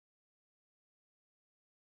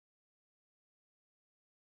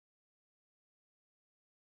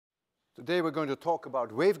Today we're going to talk about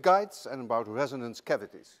waveguides and about resonance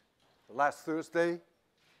cavities. Last Thursday,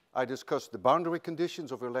 I discussed the boundary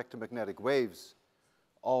conditions of electromagnetic waves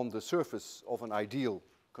on the surface of an ideal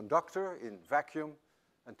conductor in vacuum,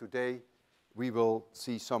 and today we will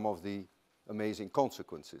see some of the amazing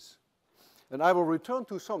consequences. And I will return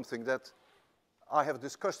to something that I have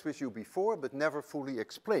discussed with you before but never fully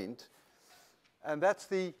explained, and that's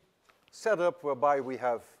the setup whereby we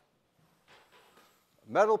have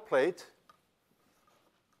a metal plate.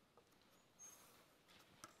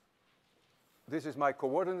 This is my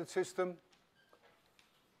coordinate system,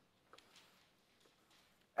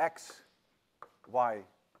 x, y,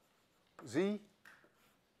 z.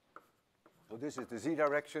 So this is the z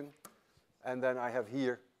direction. And then I have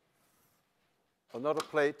here another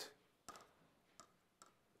plate,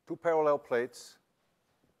 two parallel plates.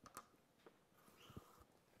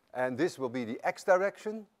 And this will be the x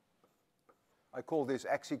direction. I call this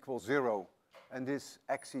x equals 0, and this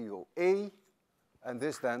x equals a, and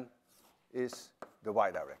this then is the y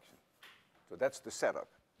direction. So that's the setup.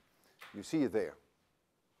 You see it there.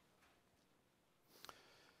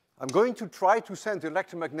 I'm going to try to send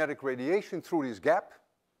electromagnetic radiation through this gap.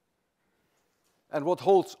 And what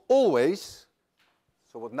holds always,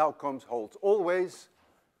 so what now comes holds always,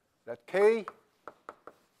 that k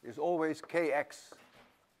is always kx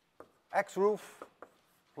x roof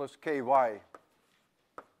plus ky y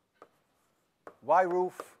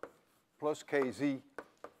roof plus kz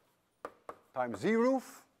times z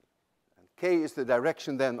roof. And k is the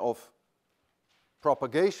direction then of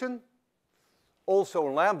propagation. Also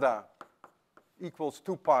lambda equals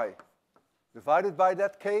 2 pi divided by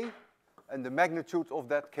that k. And the magnitude of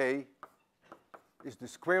that k is the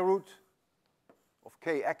square root of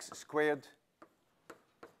kx squared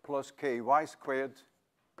plus ky squared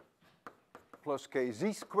plus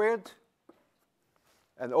kz squared.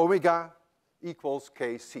 And omega equals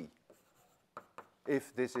kc,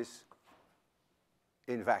 if this is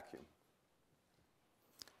in vacuum.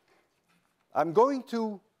 I'm going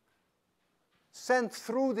to send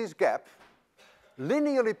through this gap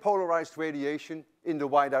linearly polarized radiation in the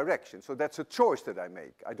y direction. So that's a choice that I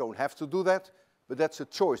make. I don't have to do that, but that's a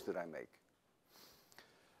choice that I make.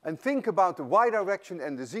 And think about the y direction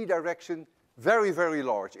and the z direction, very, very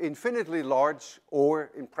large, infinitely large,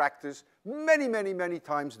 or in practice, many, many, many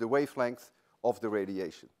times the wavelength of the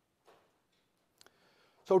radiation.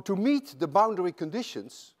 So to meet the boundary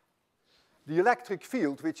conditions, the electric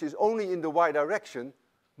field, which is only in the y direction,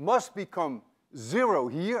 must become 0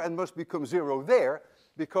 here and must become 0 there,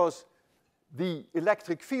 because the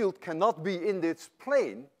electric field cannot be in this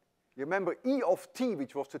plane. You remember E of t,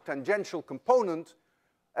 which was the tangential component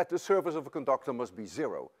at the surface of a conductor, must be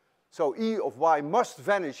 0. So E of y must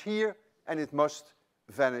vanish here, and it must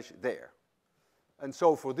vanish there. And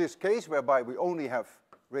so for this case, whereby we only have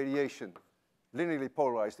radiation linearly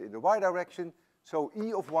polarized in the y direction, so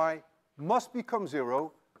E of y must become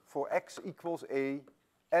 0 for x equals a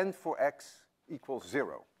and for x equals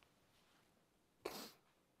 0.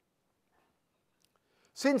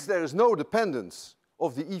 Since there is no dependence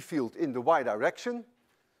of the E field in the y direction,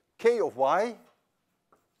 k of y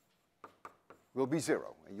will be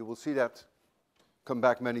 0. And you will see that come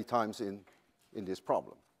back many times in this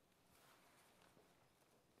problem.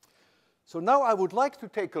 So now I would like to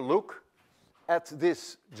take a look at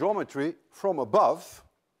this geometry from above,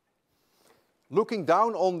 looking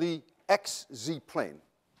down on the xz plane.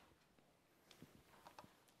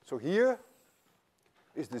 So here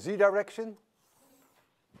is the z direction,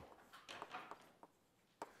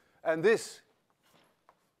 and this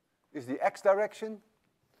is the x direction,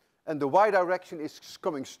 and the y direction is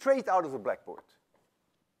coming straight out of the blackboard,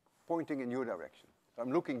 pointing in your direction. So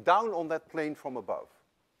I'm looking down on that plane from above.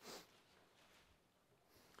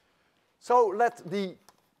 So let the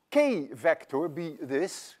k vector be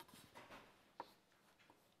this.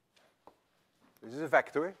 This is a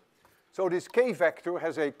vector. So this k vector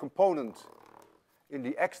has a component in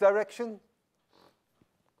the x direction,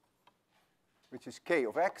 which is k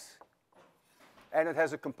of x, and it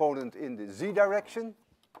has a component in the z direction,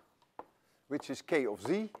 which is k of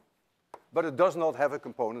z, but it does not have a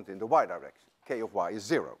component in the y direction. K of y is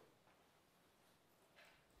 0.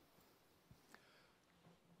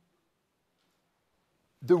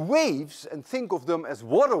 The waves, and think of them as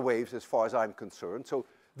water waves as far as I'm concerned, so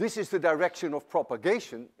this is the direction of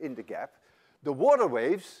propagation in the gap. The water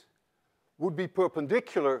waves would be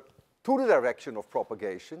perpendicular to the direction of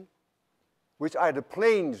propagation, which are the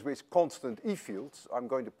planes with constant E fields. I'm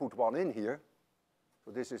going to put one in here.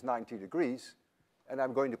 So this is 90 degrees. And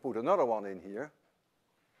I'm going to put another one in here.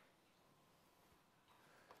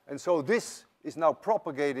 And so this is now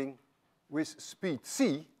propagating with speed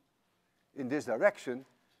c in this direction,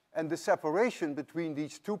 and the separation between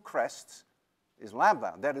these two crests is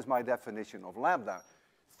lambda. That is my definition of lambda.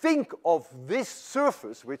 Think of this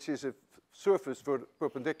surface, which is a surface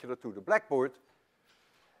perpendicular to the blackboard,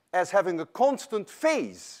 as having a constant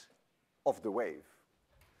phase of the wave.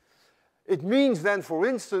 It means then, for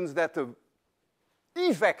instance, that the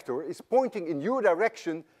E vector is pointing in your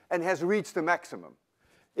direction and has reached a maximum.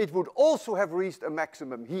 It would also have reached a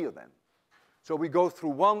maximum here then. So we go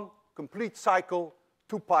through one complete cycle,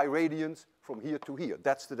 2 pi radians from here to here.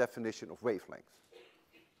 That's the definition of wavelength.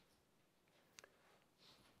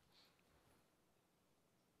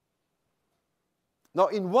 Now,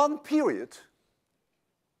 in one period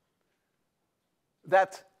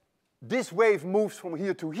that this wave moves from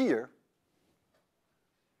here to here,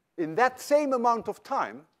 in that same amount of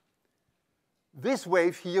time, this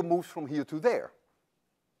wave here moves from here to there.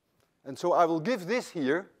 And so I will give this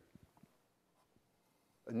here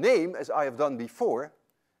a name, as I have done before,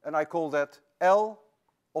 and I call that L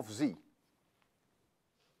of z.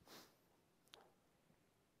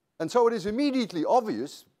 And so it is immediately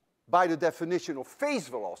obvious, by the definition of phase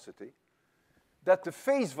velocity, that the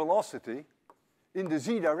phase velocity in the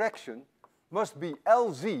z direction must be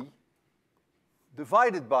Lz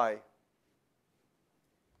divided by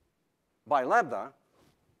lambda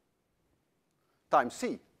times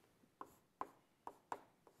c.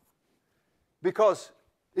 Because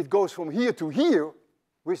it goes from here to here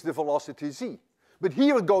with the velocity z. But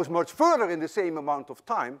here it goes much further in the same amount of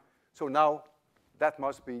time, so now that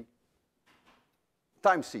must be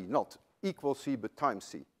times c, not equal c, but times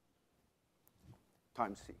c.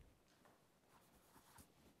 Times c.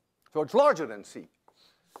 So it's larger than c.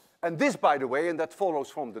 And this, by the way, and that follows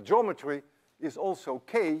from the geometry, is also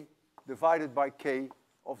k divided by k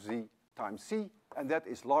of z times c, and that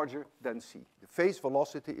is larger than c. The phase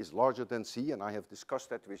velocity is larger than c, and I have discussed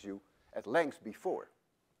that with you at length before.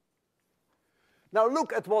 Now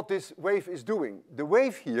look at what this wave is doing. The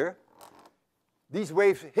wave here, these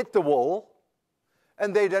waves hit the wall,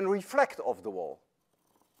 and they then reflect off the wall.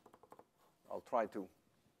 I'll try to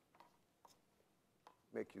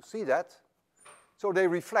make you see that. So they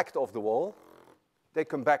reflect off the wall, they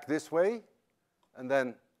come back this way, and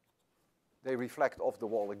then they reflect off the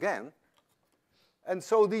wall again. And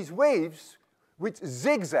so these waves, which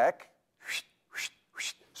zigzag,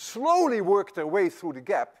 slowly work their way through the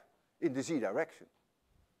gap in the z direction.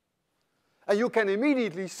 And you can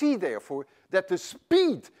immediately see, therefore, that the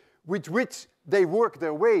speed with which they work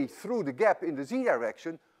their way through the gap in the z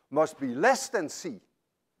direction must be less than c.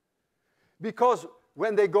 Because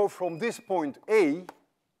when they go from this point A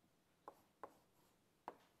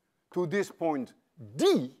to this point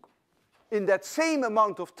D, in that same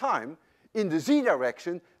amount of time, in the z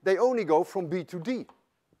direction, they only go from B to D.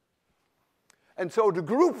 And so the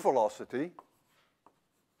group velocity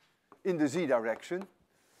in the z direction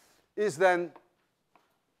is then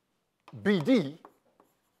BD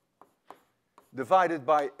divided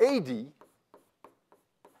by AD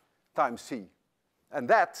times C. And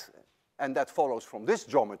that follows from this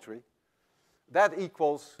geometry. That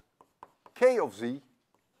equals K of Z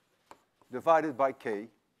divided by K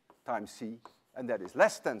times C, and that is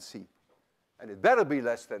less than C. And it better be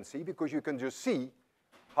less than C, because you can just see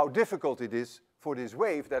how difficult it is for this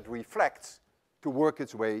wave that reflects to work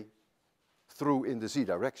its way through in the Z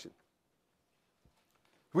direction.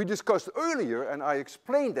 We discussed earlier, and I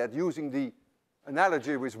explained that using the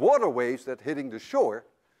analogy with water waves that hitting the shore,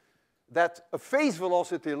 that a phase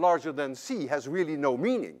velocity larger than c has really no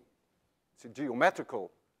meaning. It's a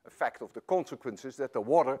geometrical effect of the consequences that the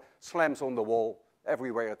water slams on the wall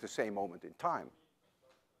everywhere at the same moment in time.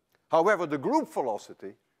 However, the group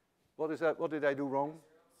velocity, what is that? What did I do wrong?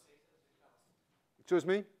 Excuse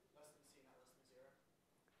me?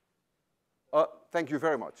 Thank you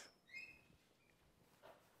very much.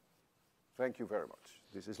 Thank you very much.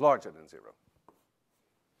 This is larger than 0.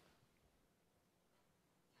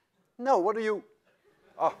 No, what are you?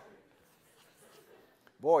 Ah.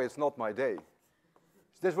 Boy, it's not my day.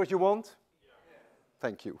 Is this what you want? Yeah.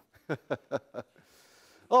 Thank you.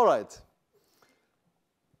 All right.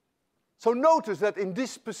 So notice that in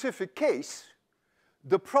this specific case,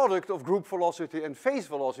 the product of group velocity and phase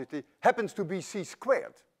velocity happens to be c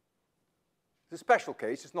squared. It's a special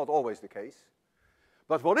case, it's not always the case.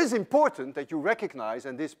 But what is important that you recognize,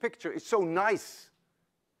 and this picture is so nice,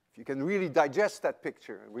 if you can really digest that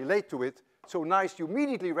picture and relate to it, so nice you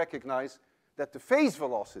immediately recognize that the phase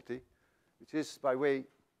velocity, which is by way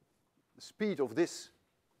the speed of this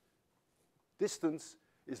distance,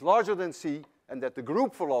 is larger than c, and that the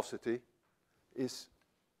group velocity is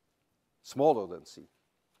smaller than c.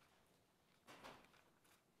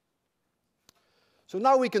 So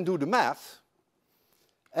now we can do the math,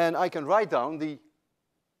 and I can write down the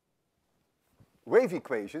wave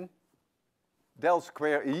equation, del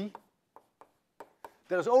square E.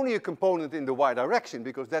 There's only a component in the y direction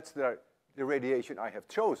because that's the radiation I have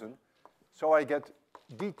chosen. So I get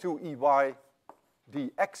d2 Ey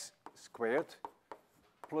dx squared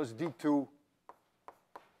plus d2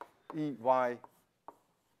 Ey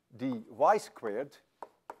dy squared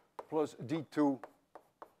plus d2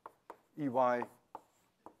 Ey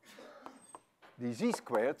dz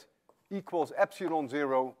squared equals epsilon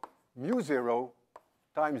 0 mu 0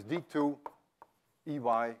 times d2 Ey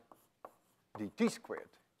dt squared.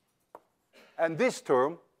 And this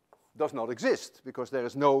term does not exist because there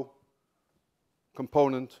is no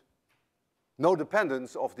component, no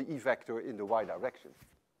dependence of the E vector in the y direction.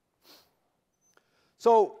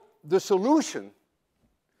 So the solution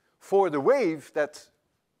for the wave that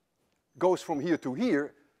goes from here to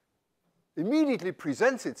here immediately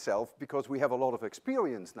presents itself because we have a lot of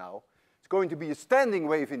experience now. It's going to be a standing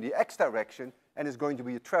wave in the x direction and it's going to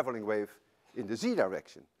be a traveling wave in the z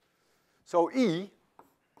direction. So E,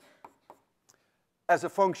 as a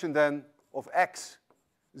function then of x,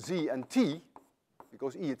 z, and t,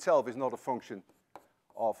 because E itself is not a function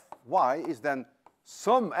of y, is then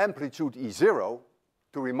some amplitude E0.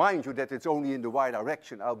 To remind you that it's only in the y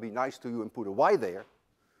direction, I'll be nice to you and put a y there.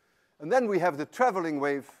 And then we have the traveling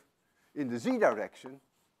wave in the z direction.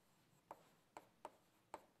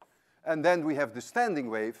 And then we have the standing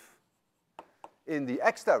wave in the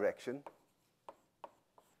x direction.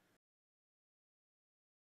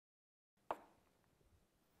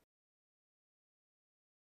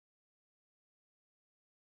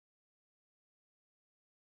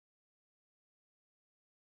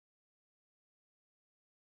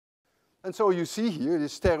 And so you see here, it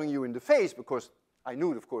is staring you in the face because I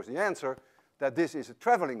knew, of course, the answer, that this is a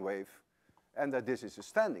traveling wave and that this is a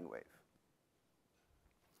standing wave.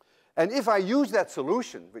 And if I use that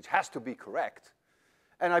solution, which has to be correct,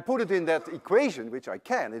 and I put it in that equation, which I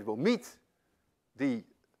can, it will meet the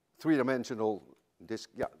three-dimensional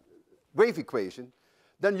wave equation,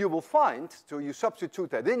 then you will find, so you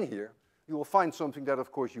substitute that in here, you will find something that,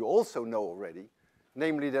 of course, you also know already,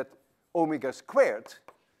 namely that omega squared,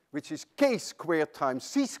 which is k squared times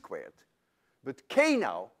c squared. But k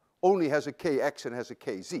now only has a kx and has a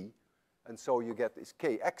kz, and so you get this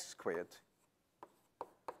kx squared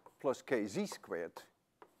plus kz squared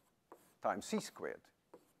times c squared.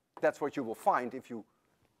 That's what you will find if you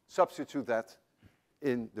substitute that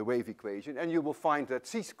in the wave equation, and you will find that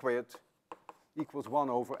c squared equals 1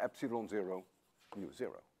 over epsilon 0 mu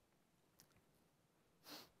 0.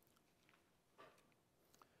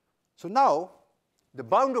 So now, the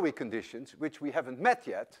boundary conditions, which we haven't met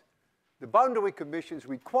yet, the boundary conditions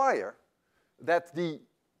require that the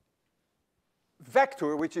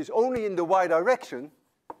vector, which is only in the y direction,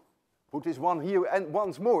 put this one here, and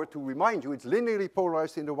once more to remind you, it's linearly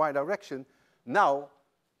polarized in the y direction, now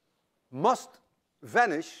must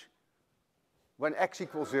vanish when x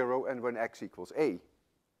equals 0 and when x equals a.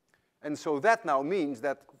 And so that now means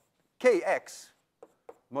that kx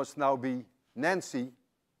must now be Nancy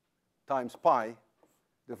times pi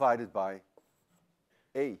divided by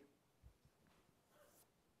a.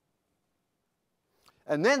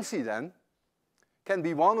 And Nancy then can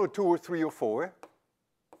be 1 or 2 or 3 or 4.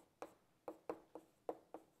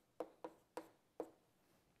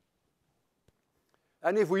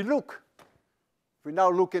 And if we now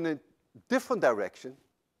look in a different direction,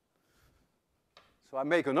 so I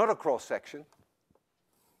make another cross section.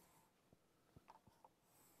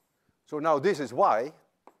 So now this is y,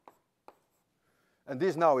 and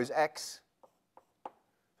this now is x.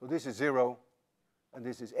 So this is 0, and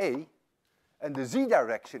this is a. And the z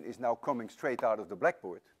direction is now coming straight out of the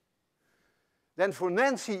blackboard. Then for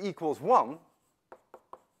Nancy equals 1,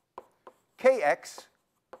 kx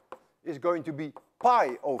is going to be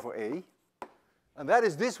pi over a, and that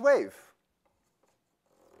is this wave.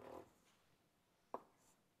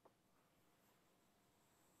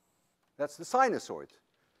 That's the sinusoid.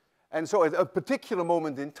 And so at a particular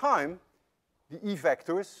moment in time, the E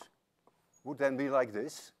vectors would then be like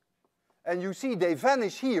this. And you see they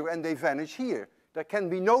vanish here and they vanish here. There can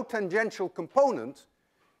be no tangential component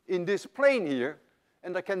in this plane here,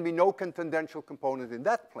 and there can be no tangential component in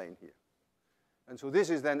that plane here. And so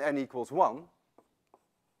this is then n equals 1.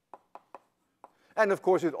 And of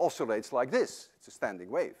course it oscillates like this. It's a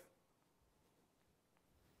standing wave.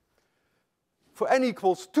 For n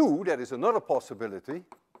equals 2, that is another possibility.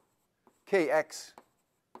 Kx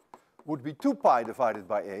would be 2 pi divided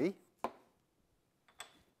by a.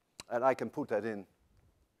 And I can put that in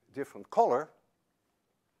different color.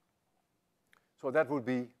 So that would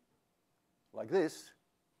be like this.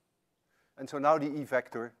 And so now the E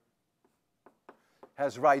vector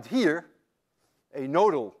has right here a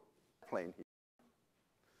nodal plane here.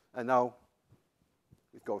 And now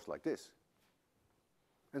it goes like this.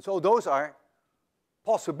 And so those are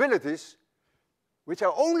possibilities which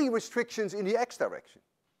are only restrictions in the x direction.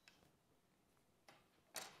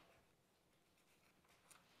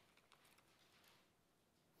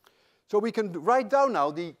 So we can write down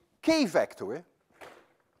now the k vector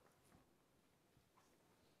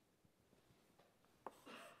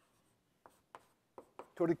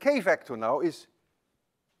So the k vector now is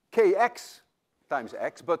kx times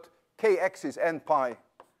x, but kx is n pi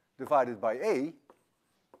divided by a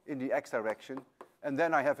in the x direction, and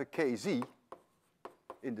then I have a kz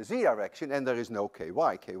in the z direction, and there is no ky.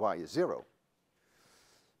 Ky is 0.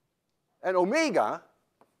 And omega,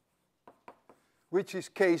 which is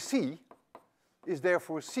kc, is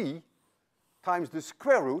therefore c times the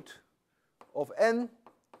square root of n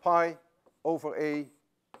pi over a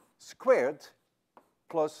squared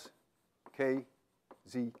plus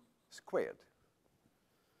kz squared.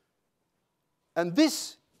 And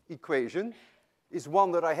this equation is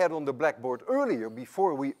one that I had on the blackboard earlier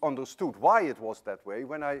before we understood why it was that way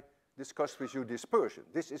when I discussed with you dispersion.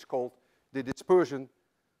 This is called the dispersion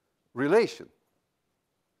relation.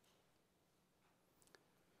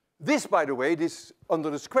 This, by the way, this under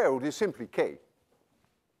the square root is simply k.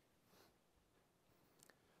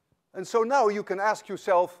 And so now you can ask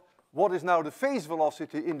yourself, what is now the phase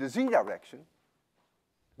velocity in the z direction?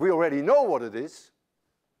 We already know what it is.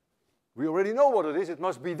 We already know what it is. It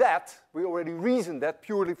must be that. We already reasoned that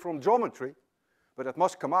purely from geometry, but it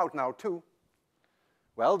must come out now too.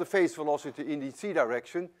 Well, the phase velocity in the z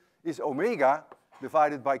direction is omega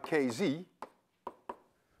divided by kz,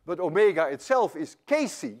 but omega itself is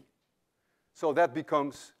kc, so that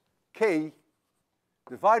becomes k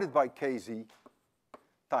divided by kz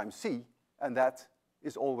times c, and that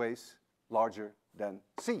is always larger than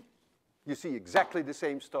c. You see exactly the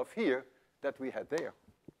same stuff here that we had there.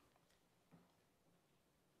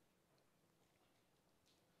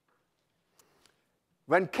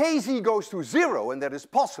 When kz goes to 0, and that is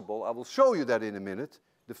possible, I will show you that in a minute,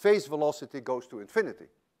 the phase velocity goes to infinity.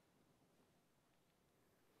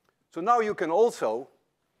 So now you can also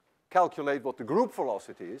calculate what the group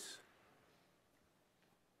velocity is.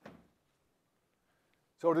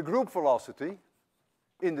 So the group velocity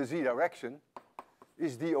in the z direction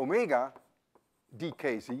is d omega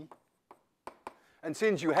dkz. And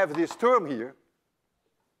since you have this term here,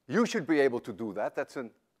 you should be able to do that. That's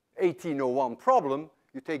an 1801 problem.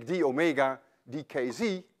 You take d omega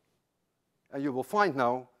dkz, and you will find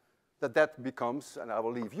now that that becomes, and I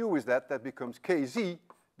will leave you with that, that becomes kz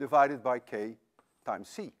divided by k times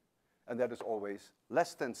c. And that is always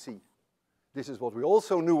less than c. This is what we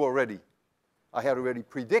also knew already. I had already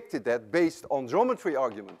predicted that based on geometry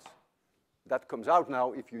arguments. That comes out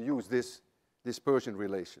now if you use this dispersion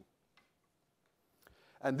relation.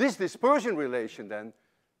 And this dispersion relation then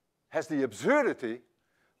has the absurdity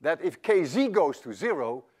that if kz goes to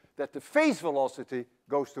 0, that the phase velocity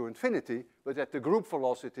goes to infinity, but that the group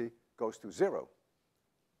velocity goes to 0.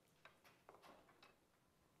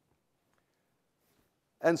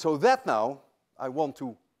 And so that now I want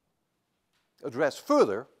to address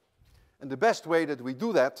further. And the best way that we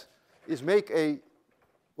do that is make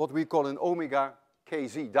what we call an omega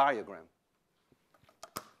kz diagram.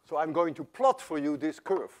 So I'm going to plot for you this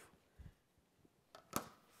curve.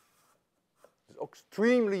 It's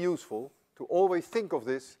extremely useful to always think of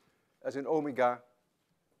this as an omega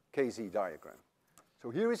kz diagram.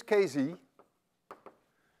 So here is kz,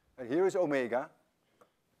 and here is omega.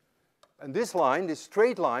 And this line, this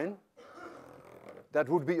straight line, that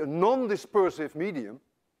would be a non-dispersive medium.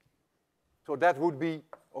 So that would be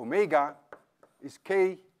omega is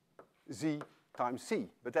kz times c.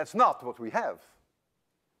 But that's not what we have.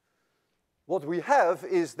 What we have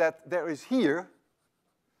is that there is here,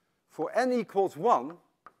 for n equals 1,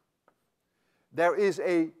 there is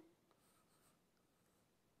a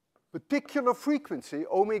particular frequency,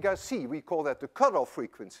 omega c, we call that the cutoff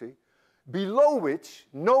frequency, below which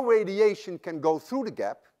no radiation can go through the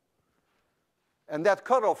gap. And that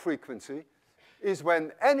cutoff frequency is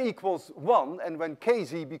when n equals 1 and when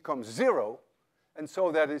kz becomes 0, and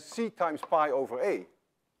so that is c times pi over a.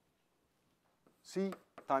 C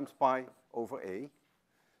times pi over a.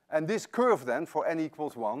 And this curve then for n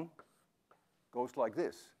equals 1 goes like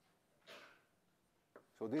this.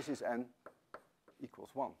 So this is n equals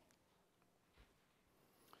 1.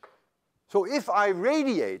 So if I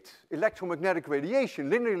radiate electromagnetic radiation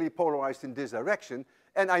linearly polarized in this direction,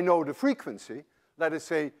 and I know the frequency, let us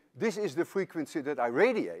say this is the frequency that I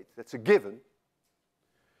radiate, that's a given,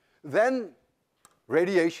 then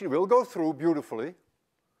radiation will go through beautifully,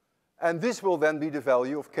 and this will then be the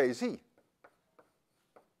value of kz.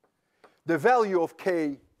 The value of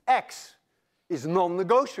kx is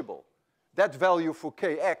non-negotiable. That value for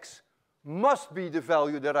kx must be the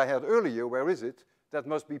value that I had earlier. Where is it? That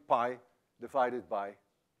must be pi divided by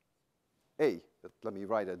a. But let me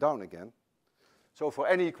write that down again. So for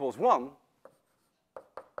n equals 1,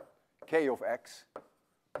 k of x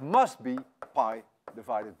must be pi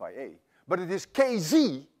divided by a. But it is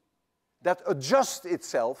kz that adjusts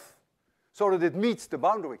itself so that it meets the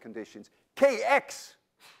boundary conditions. Kx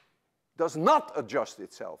does not adjust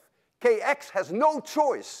itself. Kx has no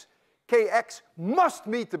choice. Kx must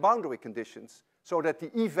meet the boundary conditions so that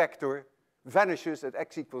the E vector vanishes at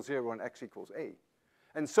x equals 0 and x equals a.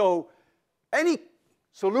 And so any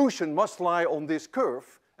solution must lie on this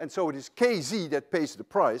curve, and so it is kz that pays the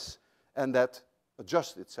price and that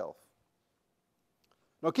adjusts itself.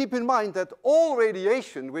 Now keep in mind that all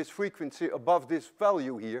radiation with frequency above this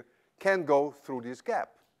value here can go through this gap.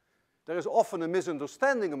 There is often a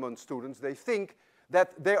misunderstanding among students. They think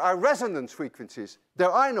that there are resonance frequencies. There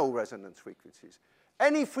are no resonance frequencies.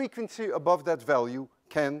 Any frequency above that value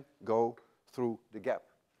can go through the gap.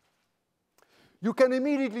 You can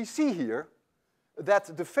immediately see here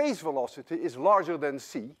that the phase velocity is larger than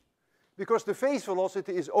c, because the phase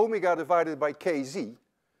velocity is omega divided by kz.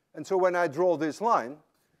 And so when I draw this line,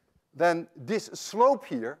 then this slope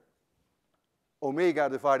here, omega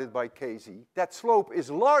divided by kz, that slope is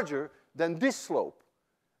larger than this slope.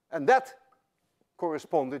 And that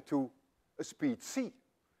corresponded to a speed c.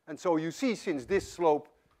 And so you see, since this slope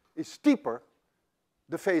is steeper,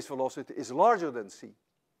 the phase velocity is larger than c.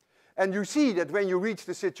 And you see that when you reach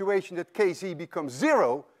the situation that kz becomes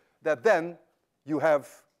 0, that then you have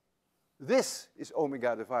this is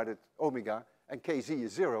omega divided omega, and kz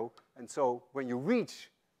is 0. And so when you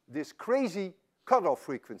reach this crazy cutoff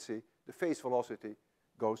frequency, the phase velocity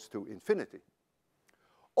goes to infinity.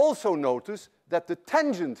 Also notice that the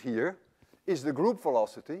tangent here is the group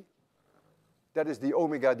velocity. That is the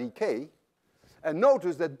omega dk. And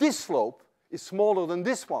notice that this slope is smaller than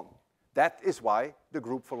this one. That is why the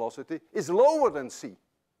group velocity is lower than c.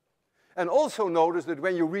 And also notice that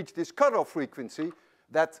when you reach this cutoff frequency,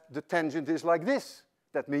 that the tangent is like this.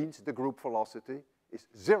 That means the group velocity is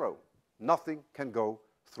 0. Nothing can go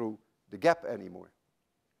through the gap anymore.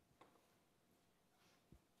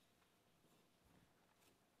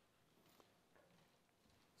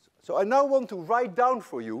 So I now want to write down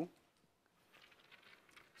for you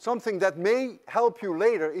something that may help you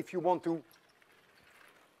later if you want to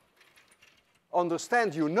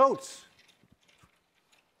understand your notes.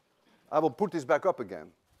 I will put this back up again.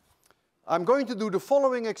 I'm going to do the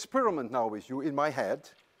following experiment now with you in my head.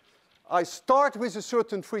 I start with a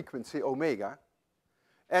certain frequency, omega,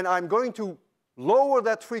 and I'm going to lower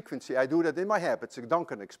that frequency. I do that in my head. It's a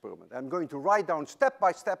Duncan experiment. I'm going to write down step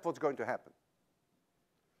by step what's going to happen.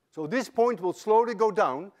 So this point will slowly go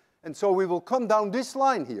down, and so we will come down this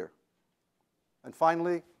line here. And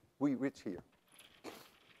finally, we reach here.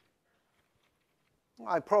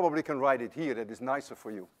 I probably can write it here. That is nicer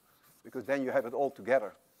for you, because then you have it all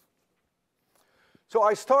together. So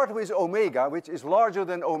I start with omega, which is larger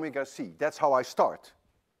than omega c. That's how I start.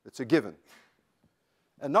 It's a given.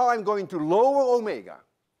 And now I'm going to lower omega.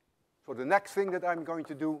 So the next thing that I'm going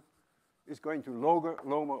to do is going to lower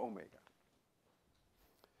omega.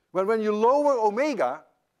 Well, when you lower omega,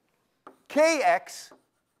 kx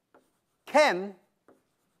can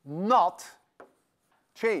not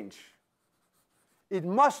change. It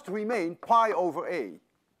must remain pi over a,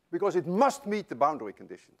 because it must meet the boundary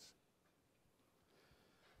conditions.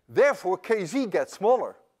 Therefore, kz gets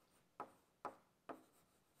smaller.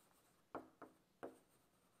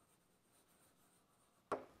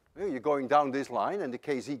 You're going down this line, and the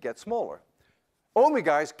kz gets smaller.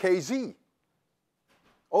 Omega is kz.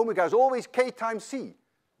 Omega is always k times c.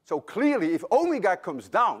 So clearly, if omega comes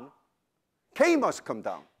down, k must come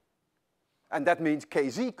down. And that means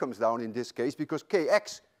kz comes down in this case, because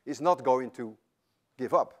kx is not going to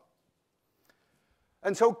give up.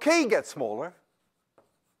 And so k gets smaller.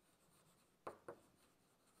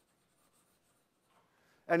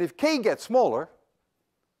 And if k gets smaller,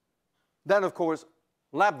 then of course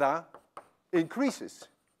lambda increases,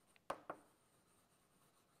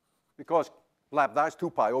 because lambda is 2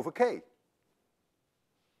 pi over k.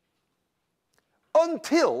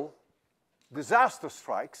 Until disaster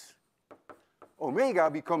strikes, omega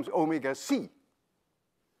becomes omega c.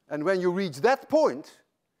 And when you reach that point,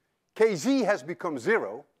 kz has become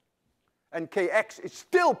 0, and kx is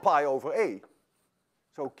still pi over a.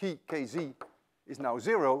 So kz is now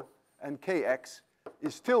 0, and kx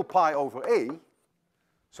is still pi over a.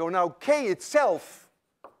 So now k itself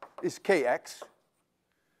is kx,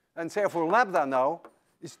 and therefore lambda now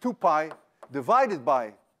is 2 pi divided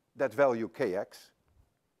by that value kx.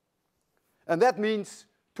 And that means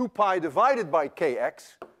 2 pi divided by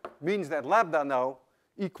kx means that lambda now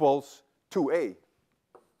equals 2a.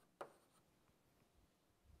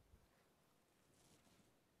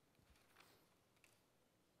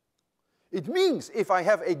 It means if I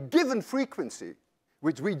have a given frequency,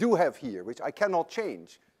 which we do have here, which I cannot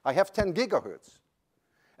change, I have 10 gigahertz.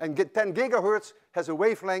 And 10 gigahertz has a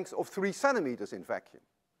wavelength of 3 centimeters in vacuum.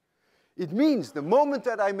 It means the moment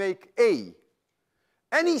that I make A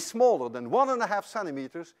any smaller than 1.5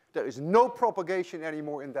 centimeters, there is no propagation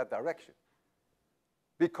anymore in that direction.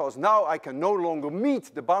 Because now I can no longer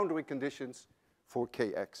meet the boundary conditions for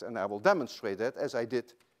kx. And I will demonstrate that as I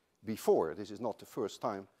did before. This is not the first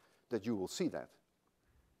time that you will see that.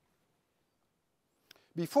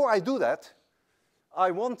 Before I do that,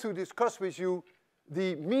 I want to discuss with you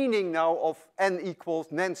the meaning now of n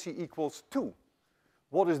equals Nancy equals 2.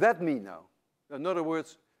 What does that mean now? In other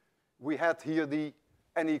words, we had here the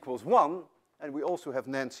n equals 1, and we also have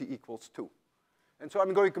Nancy equals 2. And so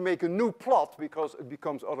I'm going to make a new plot because it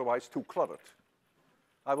becomes otherwise too cluttered.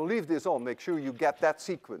 I will leave this on. Make sure you get that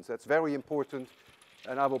sequence. That's very important,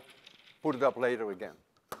 and I will put it up later again.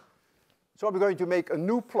 So I'm going to make a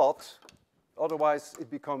new plot, otherwise it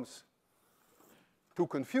becomes too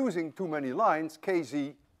confusing, too many lines,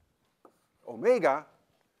 kz omega,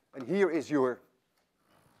 and here is your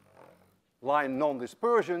line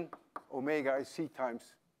non-dispersion, omega is c times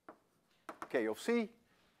k of c,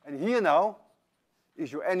 and here now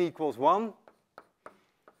is your n equals 1,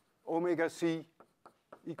 omega c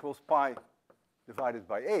equals pi divided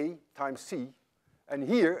by a times c, and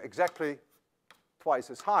here exactly twice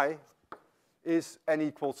as high is n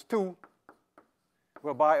equals 2,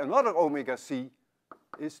 whereby another omega c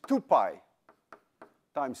is 2 pi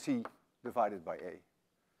times c divided by a.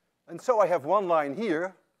 And so I have one line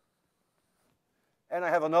here, and I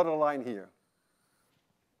have another line here.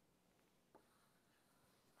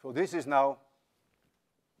 So this is now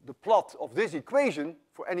the plot of this equation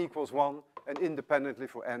for n equals 1 and independently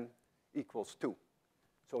for n equals 2.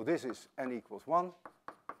 So this is n equals 1,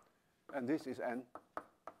 and this is n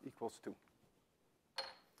equals 2.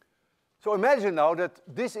 So imagine now that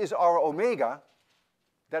this is our omega.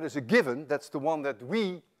 That is a given. That's the one that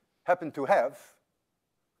we happen to have.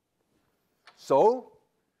 So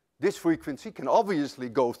this frequency can obviously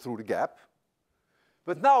go through the gap.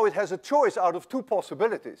 But now it has a choice out of 2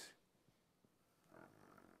 possibilities.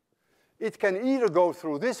 It can either go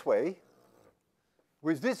through this way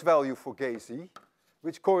with this value for kz,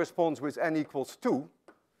 which corresponds with n equals 2.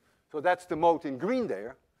 So that's the mode in green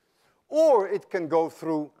there. Or it can go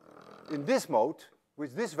through in this mode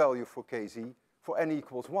with this value for kz for n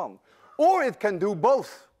equals 1. Or it can do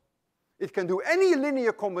both. It can do any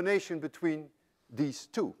linear combination between these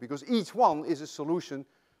two, because each one is a solution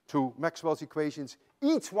to Maxwell's equations.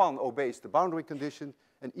 Each one obeys the boundary condition,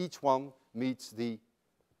 and each one meets the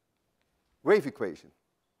wave equation.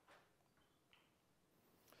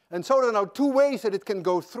 And so there are now 2 ways that it can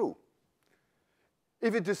go through.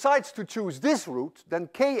 If it decides to choose this route, then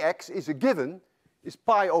kx is a given, is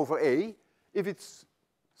pi over a. If it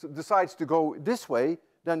decides to go this way,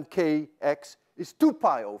 then kx is 2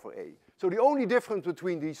 pi over a. So the only difference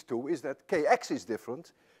between these two is that kx is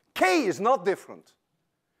different. K is not different,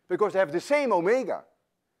 because they have the same omega.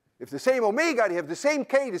 If the same omega, they have the same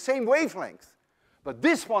k, the same wavelength. But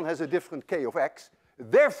this one has a different k of x,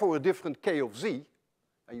 therefore a different k of z,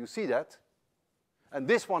 and you see that. And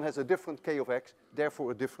this one has a different k of x,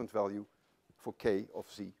 therefore a different value for k of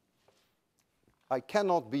z. I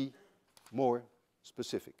cannot be more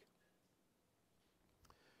specific.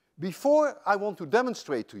 Before I want to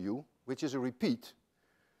demonstrate to you, which is a repeat,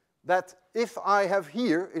 that if I have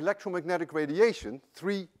here electromagnetic radiation,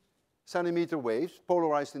 3 centimeter waves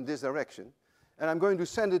polarized in this direction, and I'm going to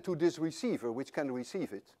send it to this receiver, which can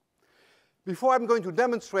receive it. Before I'm going to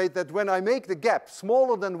demonstrate that when I make the gap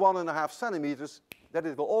smaller than 1.5 centimeters, that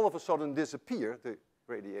it will all of a sudden disappear, the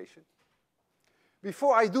radiation.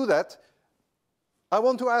 Before I do that, I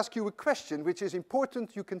want to ask you a question which is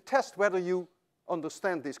important. You can test whether you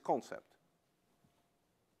understand this concept.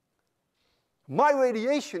 My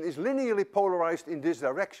radiation is linearly polarized in this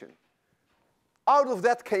direction. Out of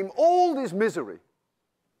that came all this misery.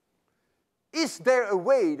 Is there a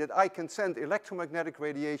way that I can send electromagnetic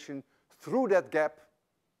radiation through that gap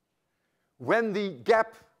when the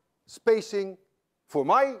gap spacing for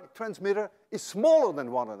my transmitter is smaller than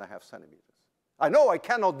 1.5 centimeters? I know I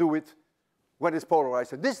cannot do it when it's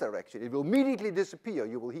polarized in this direction. It will immediately disappear.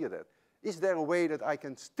 You will hear that. Is there a way that I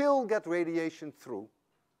can still get radiation through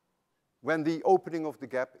when the opening of the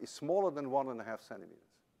gap is smaller than 1.5 centimeters?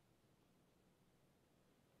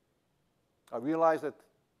 I realize that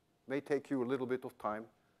may take you a little bit of time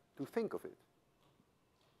to think of it.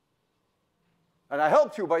 And I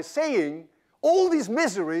helped you by saying all this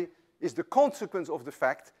misery is the consequence of the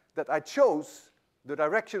fact that I chose the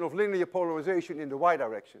direction of linear polarization in the y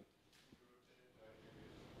direction.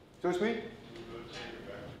 Excuse me?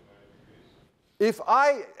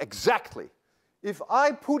 Exactly. If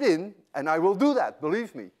I put in, and I will do that,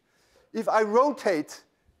 believe me, if I rotate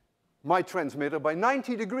my transmitter by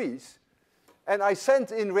 90 degrees, and I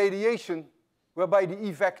send in radiation whereby the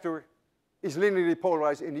E vector is linearly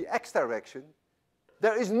polarized in the x direction,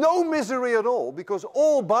 there is no misery at all, because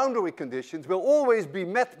all boundary conditions will always be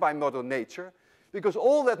met by Mother Nature, because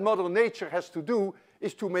all that Mother Nature has to do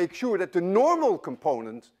is to make sure that the normal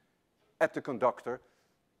component at the conductor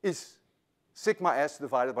is sigma s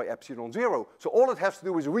divided by epsilon 0. So all it has to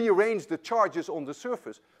do is rearrange the charges on the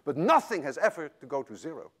surface, but nothing has ever to go to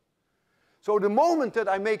 0. So the moment that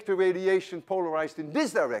I make the radiation polarized in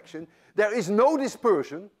this direction, there is no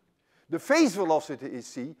dispersion. The phase velocity is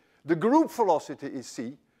c, the group velocity is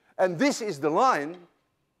c, and this is the line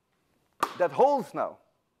that holds now.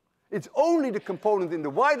 It's only the component in the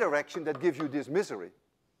y direction that gives you this misery.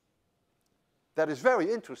 That is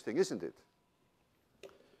very interesting, isn't it?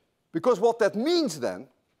 Because what that means then,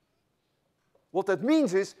 what that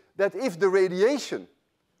means is that if the radiation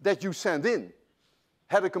that you send in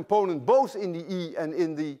had a component both in the E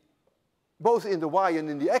and both in the y and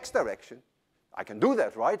in the x direction, I can do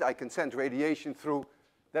that, right? I can send radiation through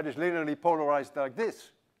that is linearly polarized like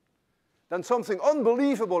this. Then something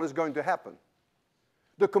unbelievable is going to happen.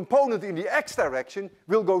 The component in the x direction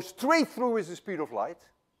will go straight through with the speed of light,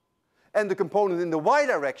 and the component in the y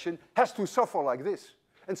direction has to suffer like this.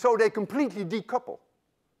 And so they completely decouple.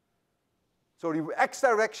 So the x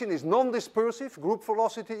direction is non-dispersive, group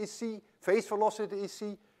velocity is c, phase velocity is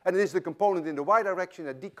c, and it is the component in the y direction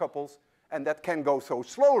that decouples, and that can go so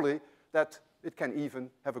slowly that it can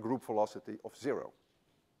even have a group velocity of 0.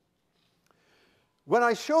 When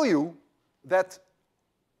I show you that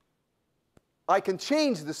I can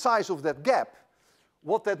change the size of that gap,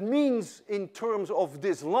 what that means in terms of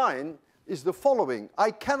this line is the following.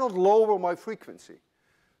 I cannot lower my frequency.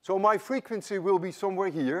 So my frequency will be somewhere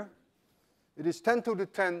here. It is 10 to the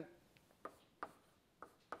 10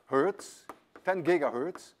 hertz, 10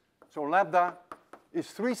 gigahertz. So lambda is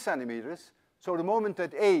 3 centimeters. So the moment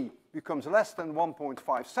that A becomes less than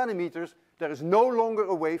 1.5 centimeters, there is no longer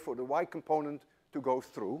a way for the y component to go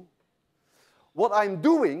through. What I'm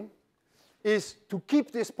doing is to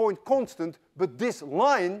keep this point constant, but this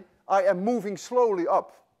line I am moving slowly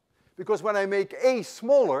up. Because when I make A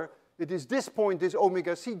smaller, it is this point, this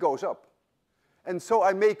omega c goes up. And so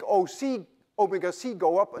I make OC, omega c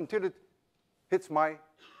go up until it hits my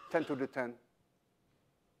 10 to the 10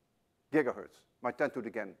 gigahertz, my 10 to the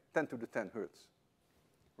 10 hertz.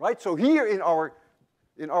 Right? So here in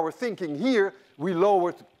our thinking here, we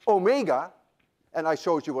lowered omega, and I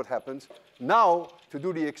showed you what happens. Now, to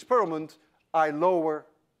do the experiment, I lower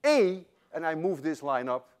A, and I move this line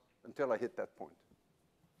up until I hit that point.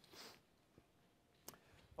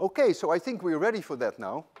 Okay, so I think we're ready for that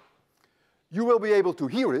now. You will be able to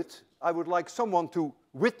hear it. I would like someone to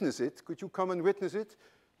witness it. Could you come and witness it?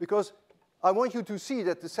 Because I want you to see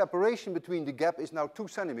that the separation between the gap is now 2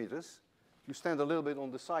 centimeters. You stand a little bit on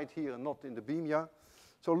the side here and not in the beam, yeah?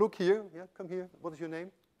 So look here. Yeah, come here. What is your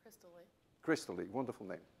name? Crystal Lee. Crystal Lee, wonderful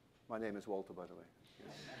name. My name is Walter, by the way.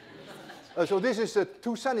 Yes. So this is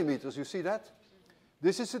 2 centimeters, you see that?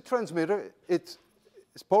 This is a transmitter. It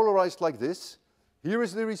is polarized like this. Here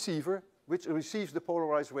is the receiver, which receives the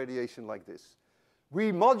polarized radiation like this.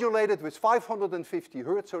 We modulate it with 550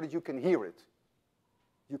 hertz so that you can hear it.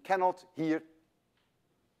 You cannot hear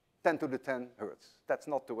 10 to the 10 hertz. That's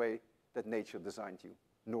not the way that nature designed you,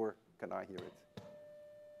 nor can I hear it.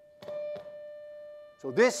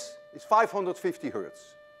 So this is 550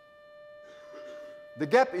 hertz. The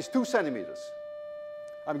gap is 2 centimeters.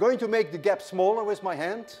 I'm going to make the gap smaller with my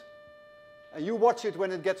hand, and you watch it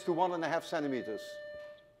when it gets to 1.5 centimeters.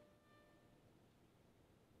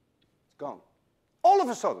 It's gone. All of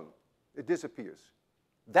a sudden, it disappears.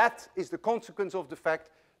 That is the consequence of the fact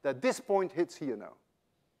that this point hits here now.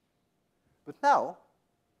 But now,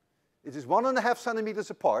 it is 1.5 centimeters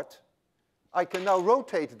apart. I can now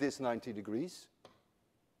rotate this 90 degrees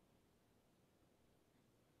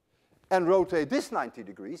and rotate this 90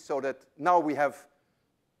 degrees so that now we have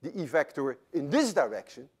the E vector in this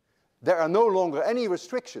direction. there are no longer any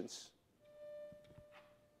restrictions,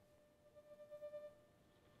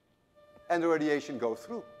 and the radiation goes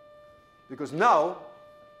through. Because now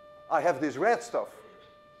I have this red stuff.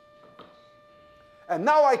 And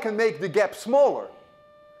now I can make the gap smaller.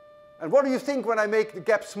 And what do you think when I make the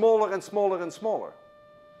gap smaller and smaller and smaller?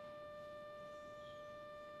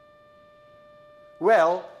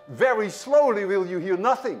 Well, very slowly will you hear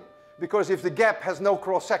nothing. Because if the gap has no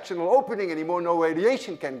cross-sectional opening anymore, no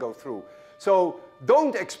radiation can go through. So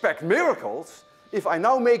don't expect miracles. If I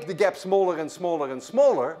now make the gap smaller and smaller and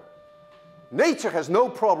smaller, nature has no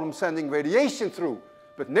problem sending radiation through.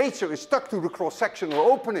 But nature is stuck to the cross-sectional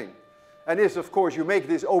opening. And if, of course, you make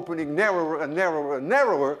this opening narrower and narrower and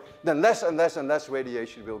narrower, then less and less and less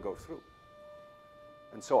radiation will go through.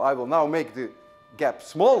 And so I will now make the gap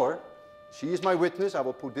smaller. She is my witness. I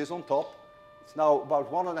will put this on top. It's now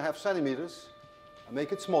about 1.5 centimeters. I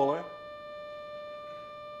make it smaller.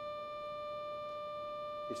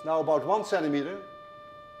 It's now about 1 centimeter.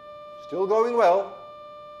 Still going well.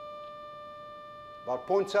 About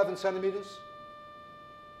 0.7 centimeters.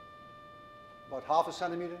 About 0.5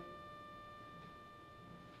 centimeter.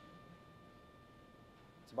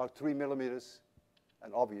 It's about 3 millimeters.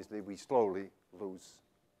 And obviously we slowly lose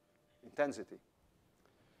intensity.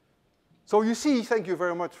 So you see, thank you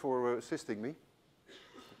very much for assisting me.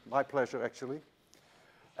 My pleasure, actually.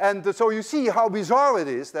 And so you see how bizarre it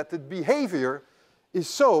is that the behavior is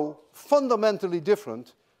so fundamentally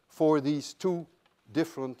different for these two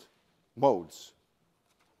different modes.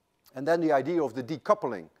 And then the idea of the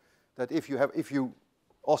decoupling, that if you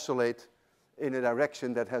oscillate in a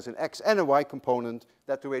direction that has an x and a y component,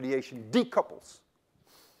 that the radiation decouples.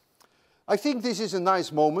 I think this is a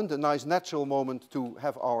nice moment, a nice natural moment to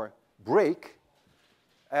have our break.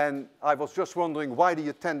 And I was just wondering why the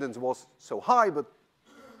attendance was so high, but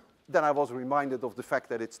then I was reminded of the fact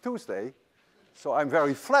that it's Tuesday. So I'm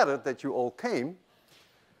very flattered that you all came.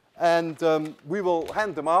 And we will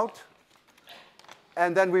hand them out.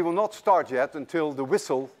 And then we will not start yet until the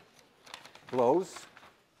whistle blows.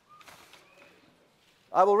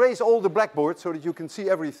 I will raise all the blackboards so that you can see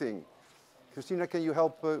everything. Christina, can you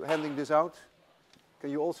help handing this out? Can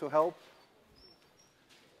you also help?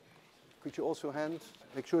 Could you also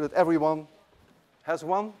make sure that everyone has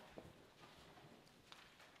one?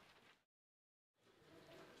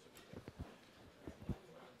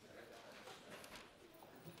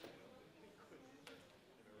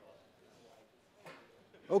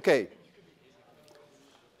 Okay.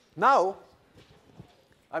 Now,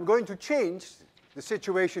 I'm going to change the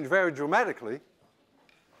situation very dramatically.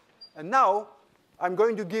 And now, I'm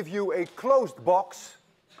going to give you a closed box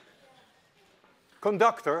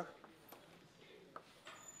conductor.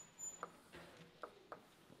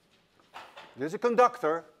 There's a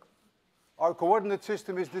conductor. Our coordinate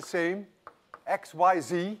system is the same, x, y,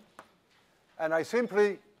 z. And I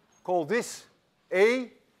simply call this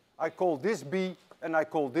A, I call this B, and I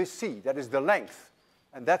call this C. That is the length.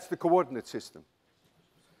 And that's the coordinate system.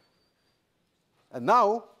 And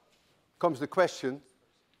now comes the question,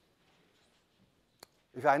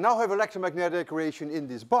 if I now have electromagnetic radiation in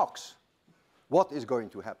this box, what is going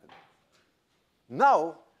to happen?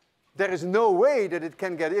 Now, there is no way that it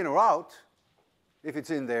can get in or out if it's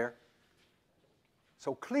in there.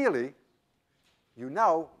 So clearly, you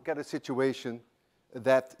now get a situation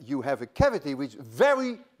that you have a cavity with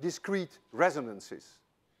very discrete resonances.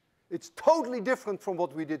 It's totally different from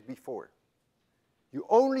what we did before. You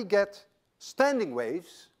only get standing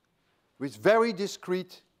waves with very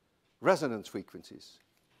discrete resonance frequencies.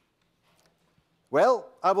 Well,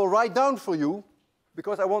 I will write down for you,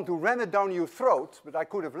 because I want to ram it down your throat, but I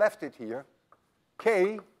could have left it here.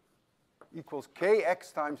 K equals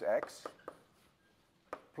kx times x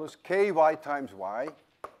plus ky times y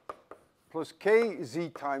plus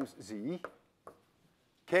kz times z.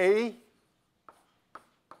 K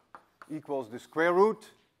equals the square root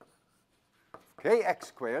of kx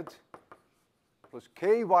squared plus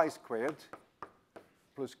ky squared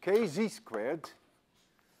plus kz squared.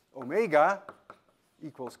 Omega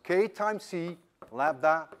equals k times c.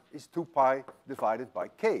 Lambda is 2 pi divided by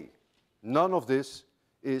k. None of this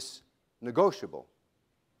is negotiable.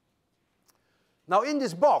 Now in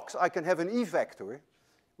this box, I can have an E vector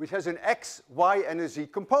which has an x, y, and a z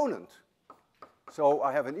component. So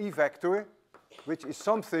I have an E vector which is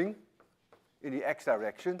something in the x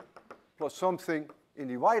direction plus something in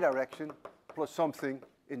the y direction plus something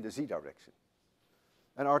in the z direction.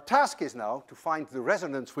 And our task is now to find the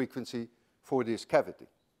resonance frequency for this cavity.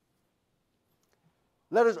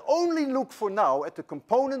 Let us only look for now at the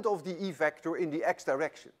component of the E vector in the x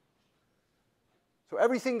direction. So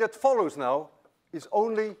everything that follows now is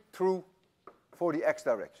only true for the x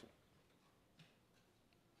direction.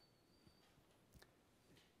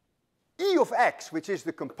 E of x, which is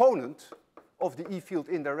the component of the E field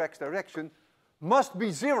in the x direction, must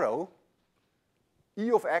be 0.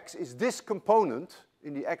 E of x is this component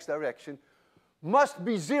in the x direction, must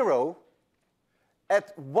be 0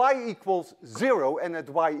 at y equals 0 and at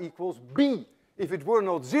y equals b. If it were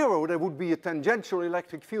not 0, there would be a tangential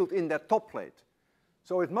electric field in that top plate.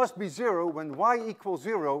 So it must be 0 when y equals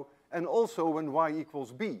 0 and also when y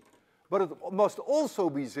equals b. But it must also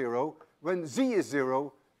be 0 when z is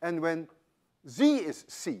 0 and when z is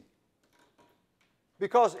c.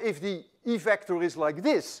 Because if the E vector is like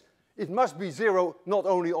this, it must be 0 not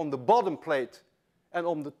only on the bottom plate and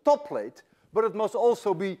on the top plate, but it must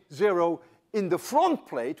also be 0 in the front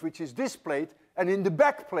plate, which is this plate, and in the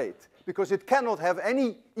back plate, because it cannot have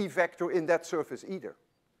any E vector in that surface either.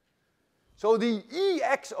 So the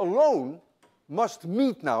Ex alone must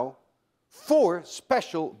meet now 4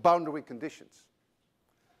 special boundary conditions.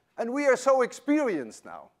 And we are so experienced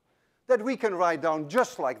now that we can write down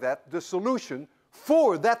just like that the solution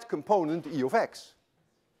for that component E of x.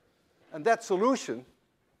 And that solution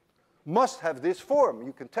must have this form.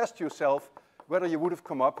 You can test yourself whether you would have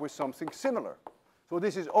come up with something similar. So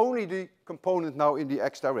this is only the component now in the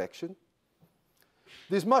x direction.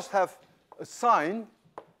 This must have a sign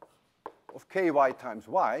of ky times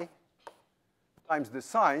y times the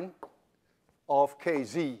sign of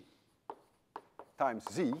kz times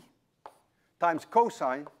z times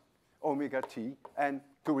cosine omega t. And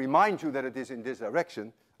to remind you that it is in this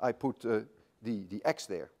direction, I put the x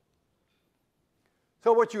there.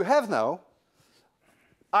 So what you have now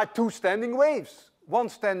are 2 standing waves. One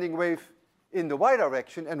standing wave in the y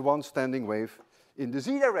direction and one standing wave in the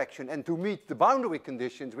z direction. And to meet the boundary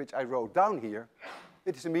conditions, which I wrote down here,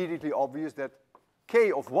 it is immediately obvious that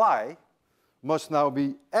k of y must now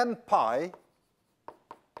be m pi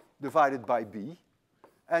divided by b,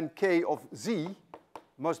 and k of z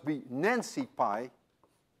must be Nancy pi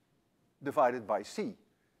divided by c.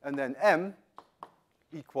 And then m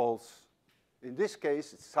equals, in this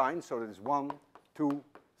case, it's signed, so that is 1, 2,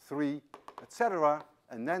 3, etc.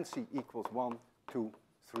 And Nancy equals 1, 2,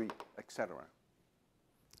 3, etc.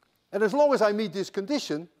 And as long as I meet this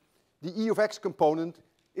condition, the E of x component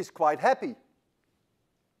is quite happy.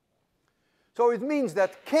 So it means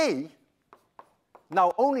that k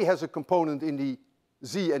now only has a component in the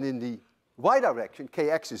z and in the y direction.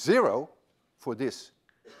 Kx is 0 for this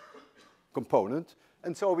component.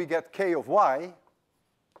 And so we get k of y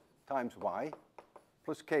times y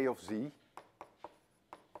plus k of z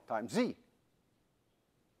times z.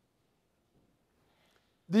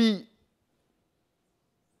 The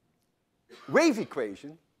wave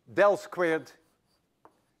equation, del squared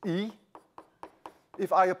E,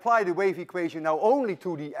 if I apply the wave equation now only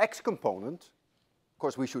to the x component, of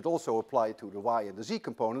course we should also apply it to the y and the z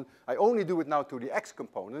component, I only do it now to the x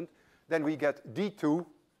component, then we get d2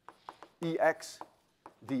 Ex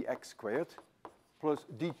dx squared plus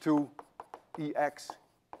d2 Ex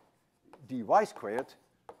dy squared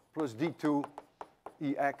plus d2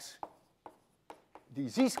 Ex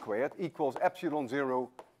dz squared equals epsilon 0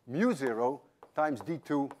 mu 0 times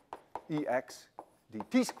d2 Ex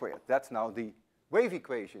dt squared. That's now the wave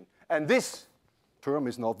equation. And this term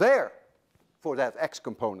is not there for that x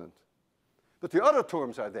component. But the other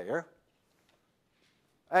terms are there.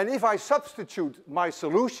 And if I substitute my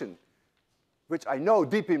solution, which I know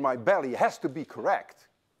deep in my belly has to be correct,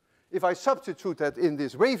 if I substitute that in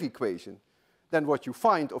this wave equation, then what you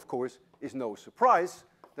find, of course, is no surprise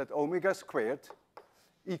that omega squared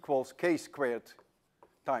equals k squared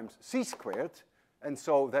times c squared. And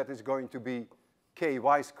so that is going to be ky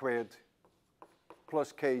squared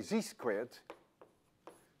plus kz squared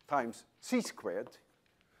times c squared.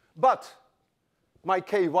 But my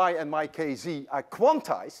ky and my kz are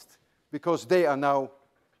quantized because they are now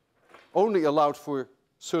only allowed for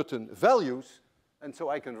certain values. And so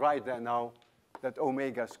I can write there now that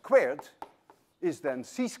omega squared is then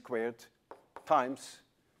c squared times,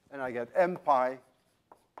 and I get m pi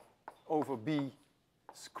over b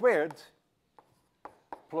squared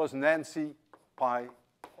plus Nancy pi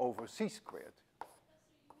over c squared.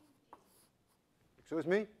 Excuse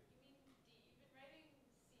me?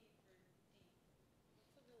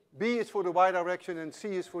 B is for the y direction and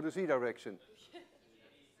c is for the z direction.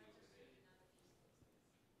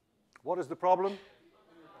 What is the problem?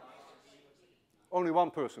 Only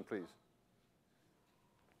one person, please.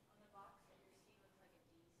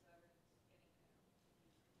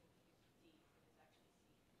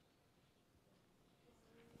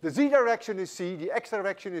 The z direction is c, the x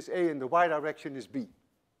direction is a, and the y direction is b.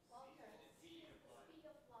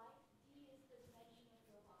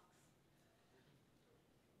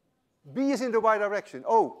 B is in the y direction.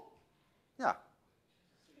 Oh, yeah.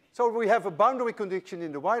 So we have a boundary condition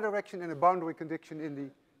in the y direction and a boundary condition in the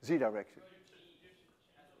z direction.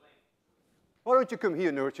 Why don't you come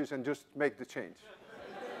here, nurtures, and just make the change?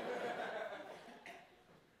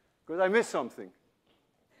 Because I missed something.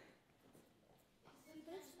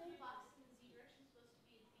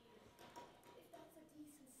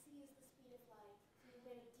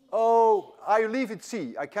 Oh, I leave it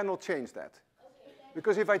C. I cannot change that.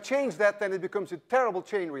 Because if I change that, then it becomes a terrible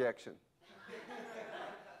chain reaction.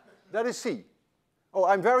 That is C. Oh,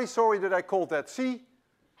 I'm very sorry that I called that C.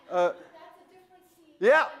 That's a different C.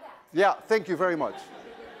 Yeah, yeah, thank you very much.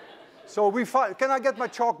 So we find, can I get my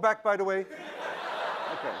chalk back, by the way?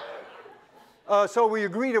 Okay. So we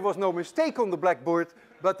agree there was no mistake on the blackboard,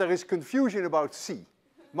 but there is confusion about C.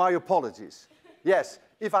 My apologies. Yes,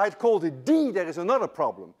 if I had called it D, there is another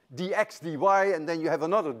problem. dx, dy, and then you have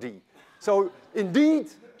another D. So indeed,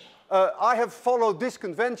 I have followed this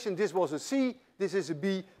convention. This was a C, this is a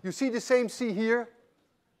B. You see the same C here?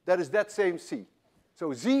 That is that same C.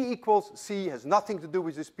 So Z equals C has nothing to do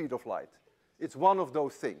with the speed of light. It's one of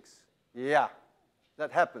those things. Yeah,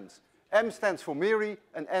 that happens. M stands for Mary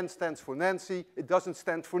and N stands for Nancy. It doesn't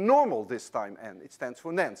stand for normal this time, N. It stands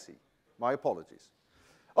for Nancy. My apologies.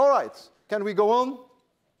 All right, can we go on?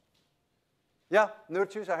 Yeah,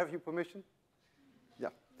 nurtures, I have your permission? Yeah.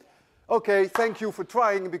 Okay, thank you for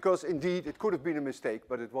trying, because indeed it could have been a mistake,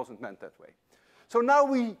 but it wasn't meant that way. So now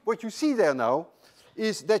what you see there now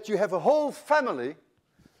is that you have a whole family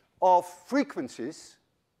of frequencies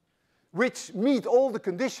which meet all the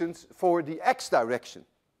conditions for the x direction.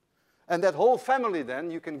 And that whole family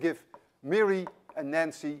then, you can give Mary and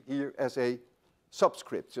Nancy here as a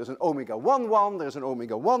subscript. There's an omega 1, 1, there's an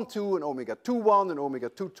omega 1, 2, an omega 2, 1, an omega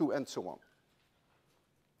 2, 2, and so on.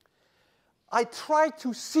 I try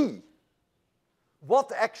to see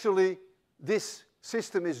what actually this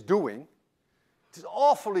system is doing. It's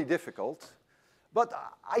awfully difficult, but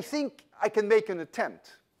I think I can make an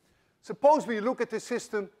attempt. Suppose we look at the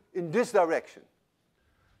system in this direction.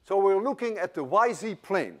 So we're looking at the YZ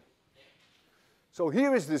plane. So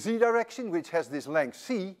here is the Z direction, which has this length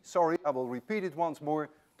C. Sorry, I will repeat it once more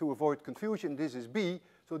to avoid confusion. This is B.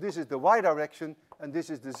 So this is the Y direction, and this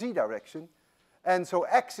is the Z direction. And so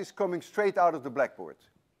X is coming straight out of the blackboard.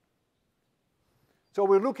 So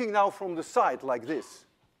we're looking now from the side like this.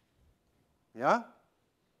 Yeah?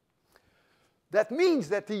 That means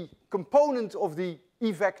that the component of the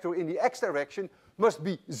E vector in the X direction must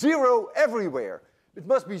be 0 everywhere. It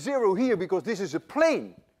must be 0 here because this is a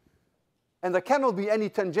plane. And there cannot be any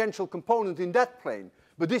tangential component in that plane.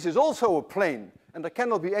 But this is also a plane, and there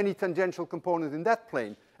cannot be any tangential component in that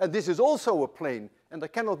plane. And this is also a plane, and there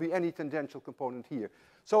cannot be any tangential component here.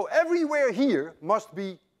 So everywhere here must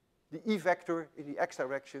be the E vector in the X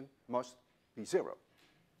direction must be 0.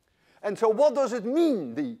 And so what does it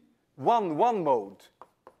mean, the 1, 1 mode?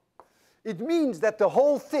 It means that the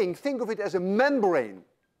whole thing, think of it as a membrane.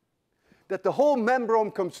 That the whole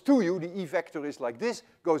membrane comes to you, the E vector is like this,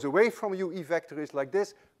 goes away from you, E vector is like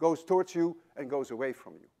this, goes towards you, and goes away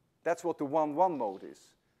from you. That's what the 1, 1 mode is.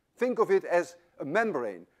 Think of it as a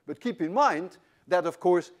membrane. But keep in mind that, of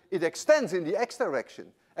course, it extends in the X direction,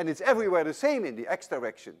 and it's everywhere the same in the X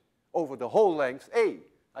direction, over the whole length A.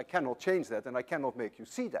 I cannot change that, and I cannot make you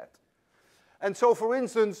see that. And so, for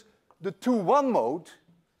instance, the 2, 1 mode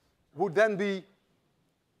would then be,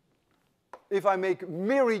 if I make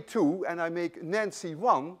Mary 2 and I make Nancy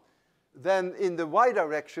 1, then in the Y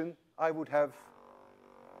direction, I would have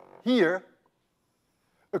here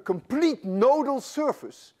a complete nodal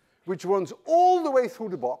surface which runs all the way through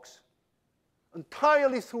the box,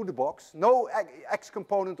 entirely through the box, no X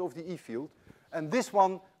component of the E field, and this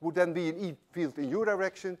one would then be an E field in your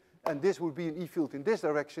direction, and this would be an E field in this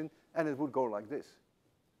direction, and it would go like this.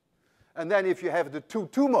 And then if you have the 2,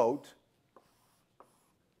 2 mode,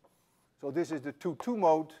 so this is the 2, 2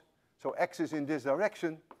 mode, so X is in this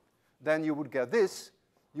direction, then you would get this.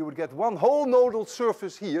 You would get one whole nodal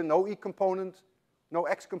surface here, no E component, no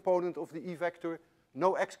X component of the E vector,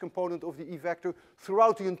 no X component of the E vector,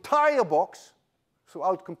 throughout the entire box,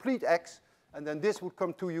 throughout complete X, and then this would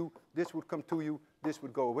come to you, this would come to you, this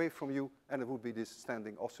would go away from you, and it would be this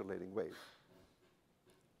standing oscillating wave.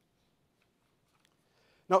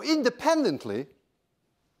 Now, independently,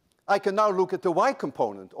 I can now look at the Y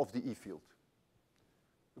component of the E field,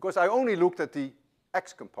 because I only looked at the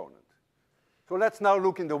X component. So let's now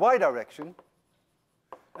look in the Y direction,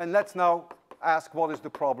 and let's now ask what is the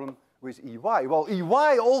problem with EY. Well,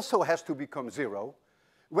 EY also has to become 0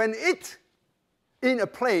 when it, in a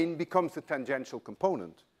plane, becomes the tangential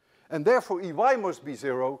component. And therefore, EY must be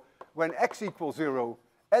 0 when X equals 0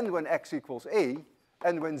 and when x equals a,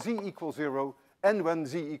 and when z equals 0, and when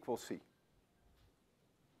z equals c.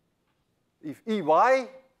 If Ey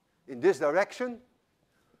in this direction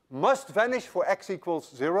must vanish for x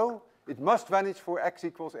equals 0, it must vanish for x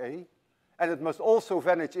equals a, and it must also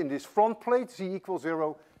vanish in this front plate, z equals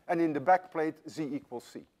 0, and in the back plate, z equals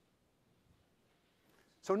c.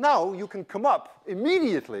 So now you can come up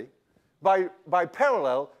immediately, by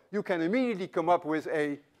parallel, you can immediately come up with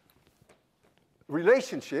a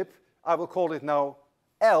relationship. I will call it now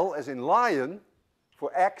L as in lion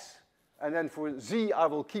for x, and then for z I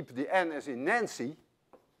will keep the n as in Nancy,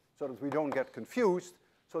 so that we don't get confused.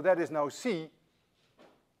 So that is now c.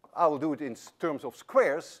 I will do it in terms of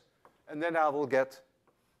squares, and then I will get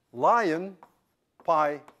lion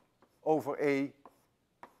pi over a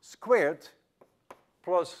squared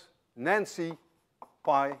plus Nancy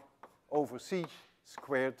pi over c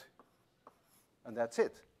squared, and that's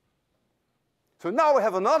it. So now I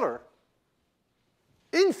have another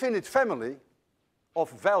infinite family of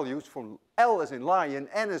values from L as in lion,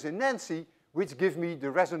 N as in Nancy, which give me the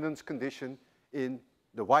resonance condition in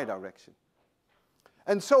the y direction.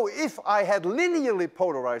 And so if I had linearly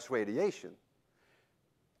polarized radiation,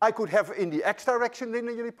 I could have in the x direction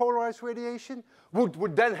linearly polarized radiation,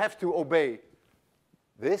 would then have to obey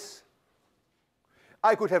this.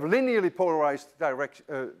 I could have linearly polarized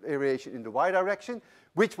radiation in the y direction,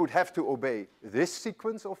 which would have to obey this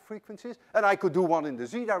sequence of frequencies. And I could do one in the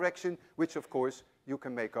z direction, which of course you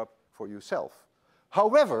can make up for yourself.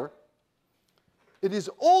 However, it is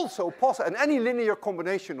also possible, and any linear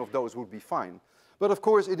combination of those would be fine. But of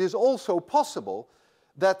course, it is also possible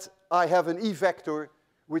that I have an E vector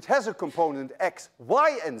which has a component x,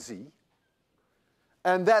 y, and z,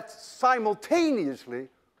 and that simultaneously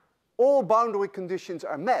all boundary conditions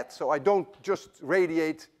are met. So I don't just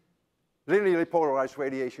radiate linearly polarized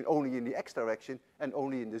radiation only in the x direction and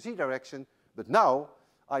only in the z direction, but now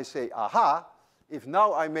I say, aha, if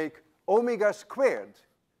now I make omega squared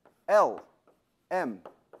L m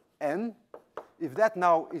n, if that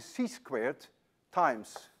now is c squared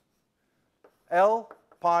times L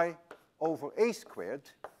pi over a squared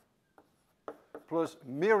plus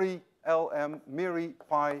miri Lm miri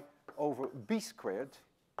pi over b squared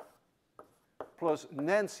plus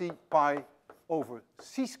Nancy pi over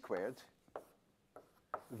c squared,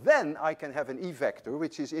 then I can have an E vector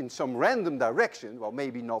which is in some random direction, well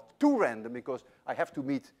maybe not too random because I have to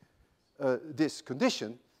meet this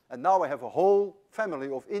condition, and now I have a whole family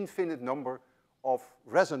of infinite number of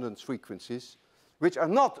resonance frequencies which are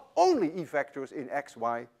not only E vectors in x,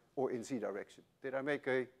 y, or in z direction. Did I make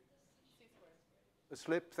a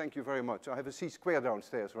slip? Thank you very much. I have a c squared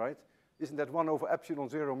downstairs, right? Isn't that 1 over epsilon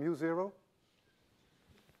 0 mu 0?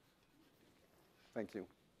 Thank you.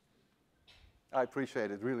 I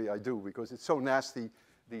appreciate it, really I do, because it's so nasty,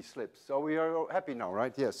 these slips. So we are happy now,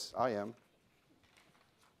 right? Yes, I am.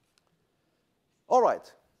 All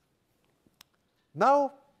right.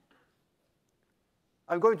 Now,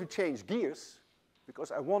 I'm going to change gears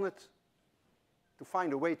because I wanted to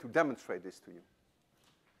find a way to demonstrate this to you.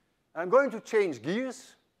 I'm going to change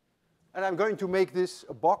gears, and I'm going to make this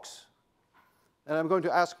a box, and I'm going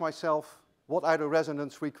to ask myself, what are the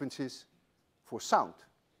resonance frequencies for sound?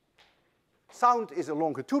 Sound is a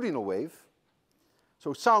longitudinal wave,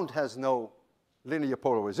 so sound has no linear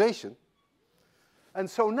polarization. And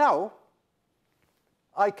so now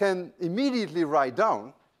I can immediately write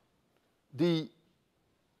down the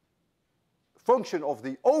function of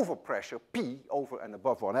the overpressure, P, over and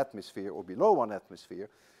above 1 atmosphere or below 1 atmosphere,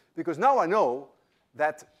 because now I know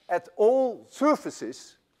that at all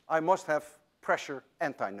surfaces I must have pressure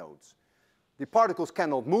antinodes. The particles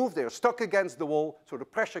cannot move, they are stuck against the wall, so the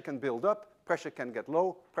pressure can build up, pressure can get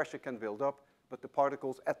low, pressure can build up, but the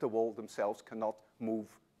particles at the wall themselves cannot move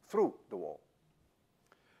through the wall.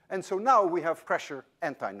 And so now we have pressure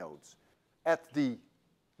antinodes at the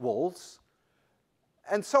walls.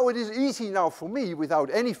 And so it is easy now for me, without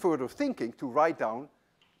any further thinking, to write down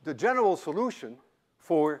the general solution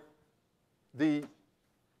for the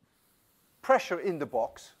pressure in the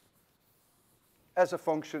box as a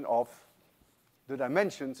function of the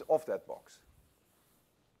dimensions of that box.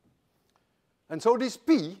 And so this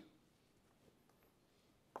P,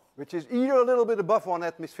 which is either a little bit above 1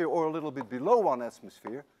 atmosphere or a little bit below 1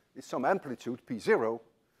 atmosphere, is some amplitude, P0,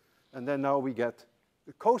 and then now we get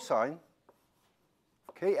the cosine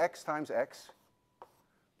kx times x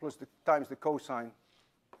plus times the cosine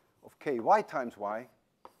of ky times y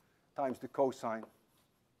times the cosine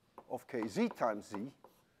of kz times z,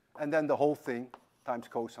 and then the whole thing times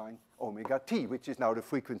cosine omega t, which is now the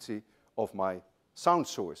frequency of my sound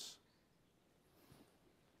source.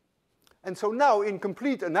 And so now, in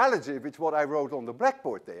complete analogy with what I wrote on the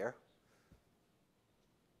blackboard there,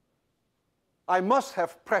 I must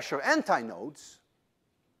have pressure antinodes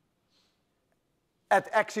at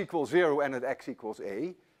x equals 0 and at x equals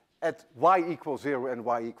a, at y equals 0 and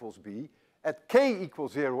y equals b, at k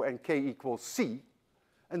equals 0 and k equals c.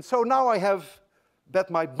 And so now I have that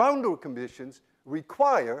my boundary conditions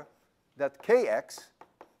require that kx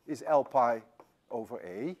is L pi over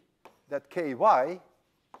a, that ky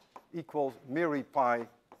equals Miri pi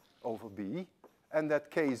over b, and that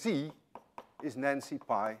kz is Nancy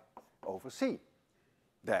pi over c.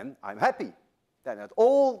 Then I'm happy. Then at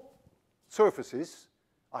all surfaces,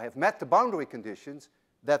 I have met the boundary conditions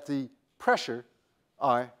that the pressures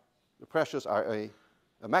are a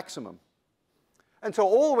maximum. And so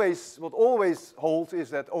always, what always holds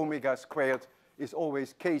is that omega squared is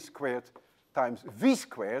always k squared times v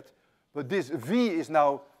squared, but this v is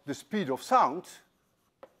now the speed of sound.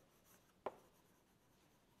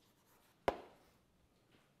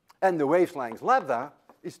 And the wavelength lambda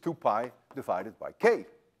is 2 pi divided by k.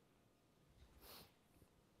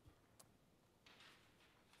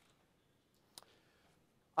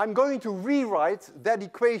 I'm going to rewrite that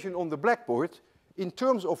equation on the blackboard in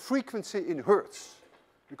terms of frequency in hertz,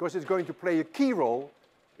 because it's going to play a key role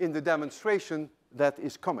in the demonstration that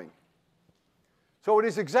is coming. So it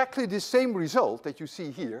is exactly the same result that you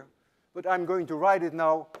see here, but I'm going to write it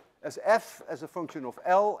now as f as a function of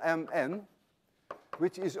L m n,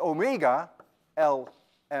 which is omega L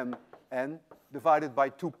m n divided by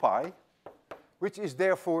 2 pi, which is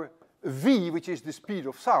therefore v, which is the speed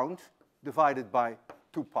of sound, divided by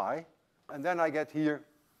 2 pi. And then I get here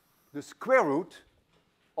the square root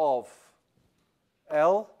of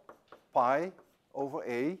L pi over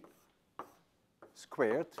a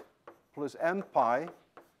squared plus m pi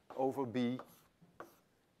over b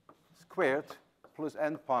squared plus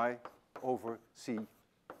n pi over c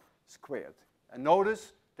squared. And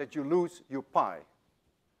notice that you lose your pi.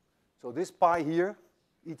 So this pi here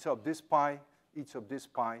eats up this pi, eats up this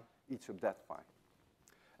pi, eats up that pi.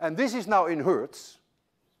 And this is now in hertz.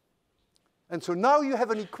 And so now you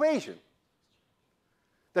have an equation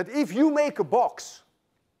that if you make a box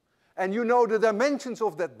and you know the dimensions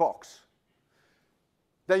of that box,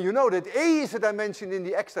 then you know that A is a dimension in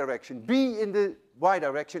the x direction, B in the y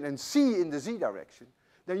direction, and C in the z direction.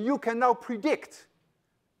 Then you can now predict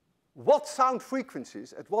what sound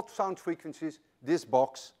frequencies, at what sound frequencies this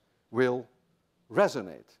box will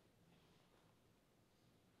resonate.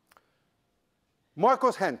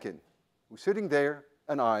 Marcos Henkin, who's sitting there,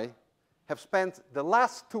 and I have spent the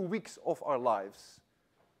last 2 weeks of our lives,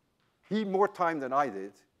 he more time than I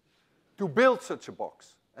did, to build such a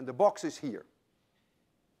box. And the box is here.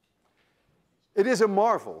 It is a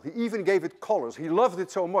marvel. He even gave it colors. He loved it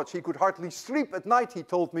so much he could hardly sleep at night, he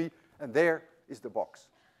told me, and there is the box.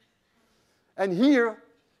 And here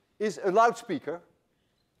is a loudspeaker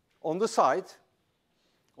on the side,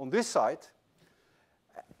 on this side.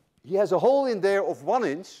 He has a hole in there of 1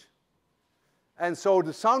 inch, and so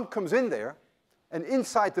the sound comes in there, and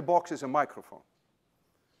inside the box is a microphone.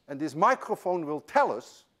 And this microphone will tell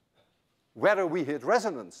us whether we hit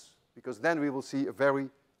resonance, because then we will see a very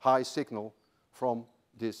high signal from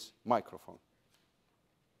this microphone.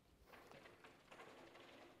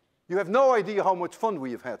 You have no idea how much fun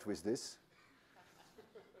we have had with this.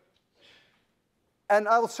 And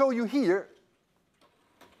I'll show you here.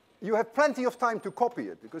 You have plenty of time to copy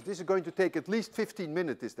it, because this is going to take at least 15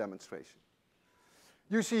 minutes, this demonstration.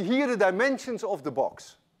 You see here the dimensions of the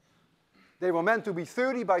box. They were meant to be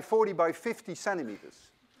 30 by 40 by 50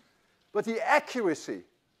 centimeters. But the accuracy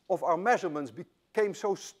of our measurements became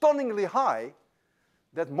so stunningly high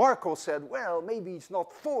that Marcos said, well, maybe it's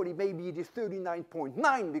not 40, maybe it is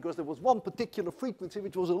 39.9, because there was one particular frequency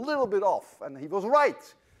which was a little bit off. And he was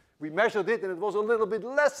right. We measured it, and it was a little bit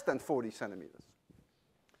less than 40 centimeters.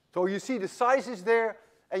 So you see the sizes there,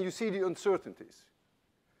 and you see the uncertainties.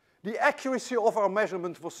 The accuracy of our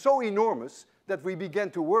measurement was so enormous that we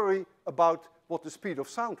began to worry about what the speed of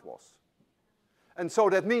sound was. And so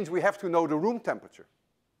that means we have to know the room temperature.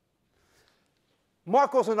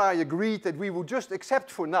 Marcos and I agreed that we would just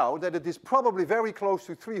accept for now that it is probably very close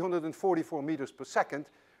to 344 meters per second,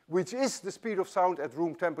 which is the speed of sound at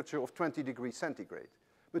room temperature of 20 degrees centigrade.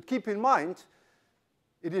 But keep in mind,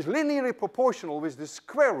 it is linearly proportional with the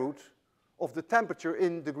square root of the temperature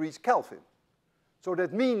in degrees Kelvin. So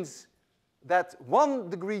that means that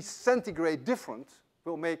 1 degree centigrade difference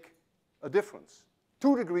will make a difference.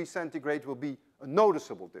 2 degrees centigrade will be a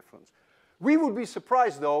noticeable difference. We would be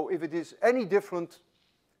surprised, though, if it is any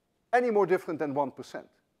more different than 1%.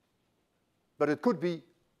 But it could be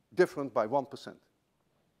different by 1%.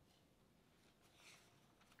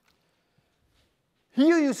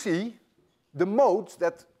 Here you see the modes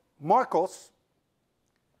that Marcos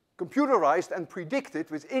computerized and predicted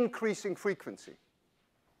with increasing frequency.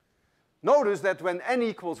 Notice that when n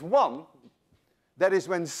equals 1, that is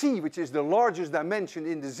when c, which is the largest dimension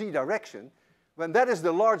in the z direction, when that is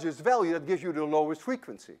the largest value, that gives you the lowest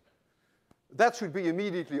frequency. That should be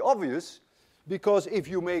immediately obvious, because if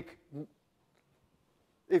you make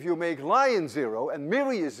Lion 0 and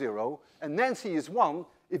Miri is 0 and Nancy is 1,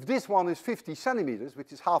 if this one is 50 centimeters,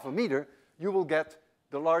 which is half a meter, you will get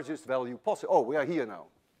the largest value possible. Oh, we are here now.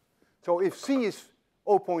 So if c is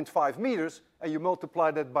 0.5 meters and you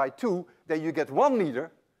multiply that by 2, then you get 1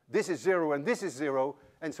 meter. This is 0 and this is 0,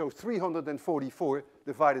 and so 344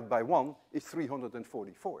 divided by 1 is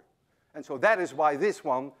 344. And so that is why this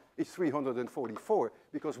one is 344,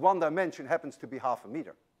 because one dimension happens to be half a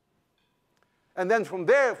meter. And then from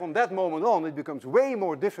there, from that moment on, it becomes way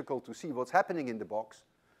more difficult to see what's happening in the box.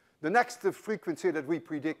 The next frequency that we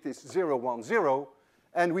predict is 010,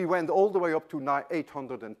 and we went all the way up to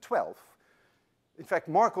 812. In fact,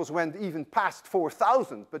 Marcos went even past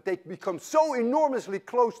 4,000, but they become so enormously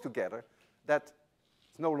close together that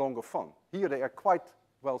it's no longer fun. Here they are quite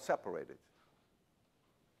well separated.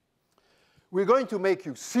 We're going to make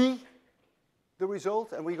you see the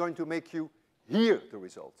result, and we're going to make you hear the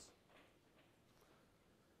results.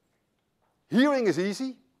 Hearing is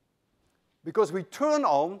easy because we turn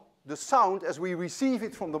on the sound as we receive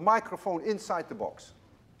it from the microphone inside the box.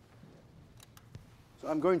 So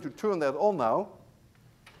I'm going to turn that on now.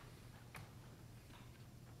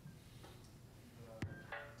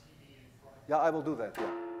 Yeah, I will do that,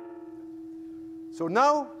 yeah. So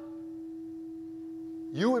now,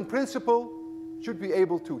 you in principle should be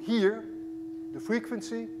able to hear the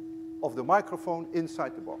frequency of the microphone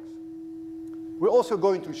inside the box. We're also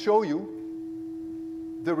going to show you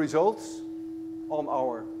the results on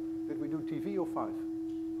our, did we do TV or 5?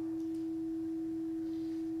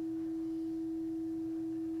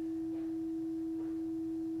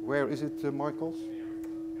 Where is it, Marcos?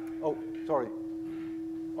 Oh, sorry.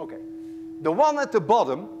 Okay. The one at the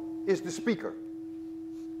bottom is the speaker.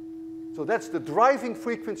 So that's the driving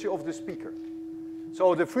frequency of the speaker.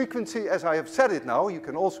 So the frequency, as I have said it now, you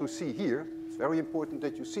can also see here, it's very important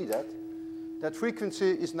that you see that. That frequency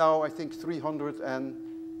is now, I think, 300 and,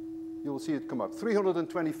 you'll see it come up,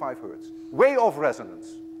 325 hertz. Way off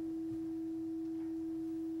resonance.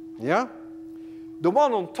 Yeah? The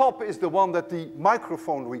one on top is the one that the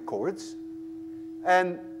microphone records.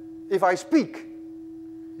 And if I speak,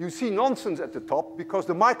 you see nonsense at the top because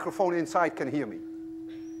the microphone inside can hear me.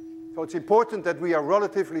 So it's important that we are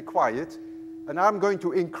relatively quiet, and I'm going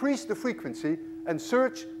to increase the frequency and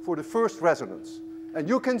search for the first resonance. And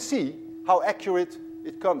you can see how accurate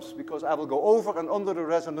it comes, because I will go over and under the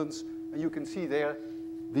resonance, and you can see there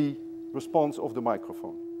the response of the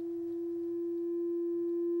microphone.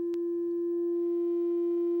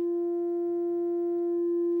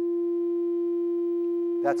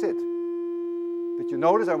 That's it. Did you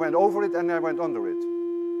notice I went over it and I went under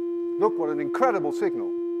it? Look, what an incredible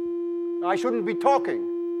signal. I shouldn't be talking.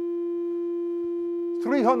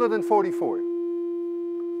 344.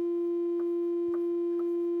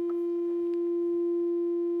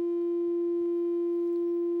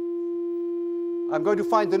 I'm going to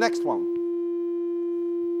find the next one.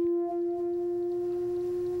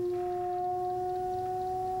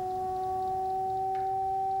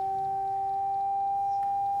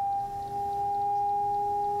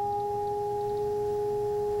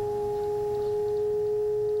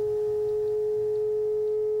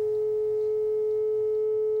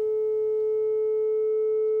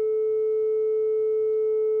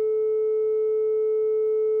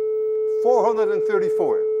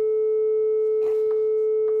 $434.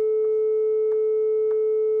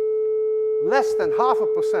 Less than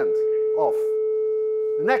 0.5% off.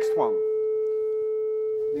 The next one,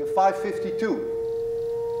 we have 552.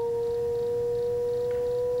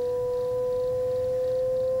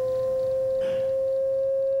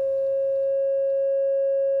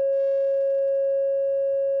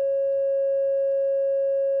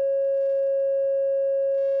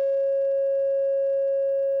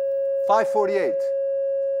 $548,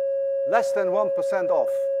 less than 1% off.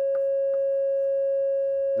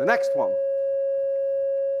 The next one.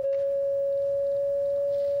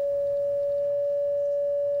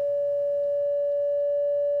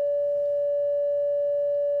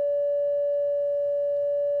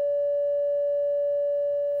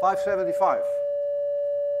 $575.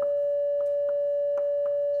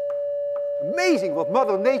 Amazing what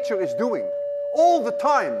Mother Nature is doing all the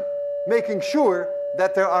time, making sure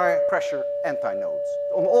that there are pressure antinodes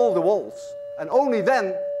on all the walls. And only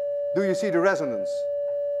then do you see the resonance?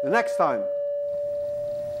 The next time.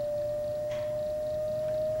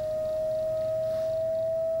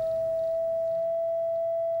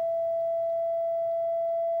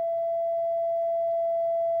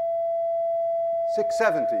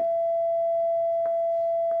 $670.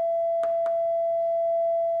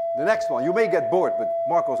 The next one. You may get bored, but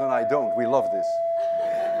Marcos and I don't. We love this.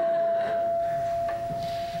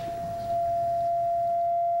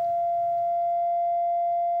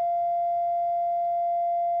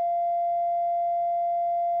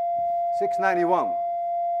 $691.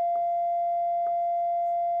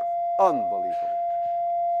 Unbelievable.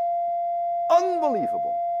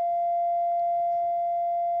 Unbelievable.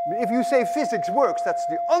 If you say physics works, that's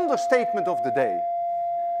the understatement of the day.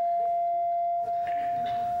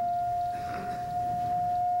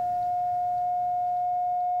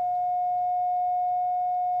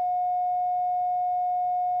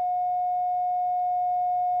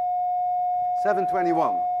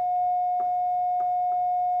 $721.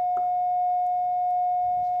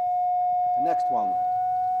 The next one.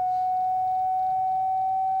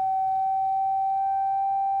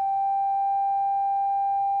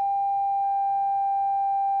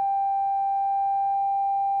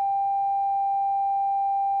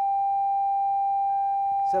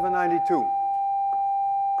 $792.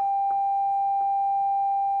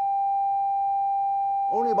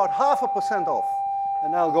 Only about 0.5% off.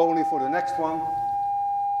 And I'll go only for the next one.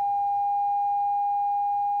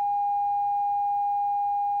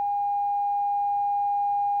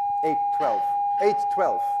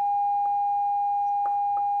 $812.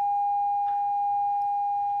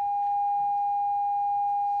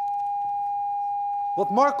 What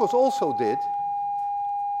Marcos also did,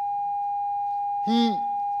 he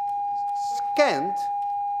scanned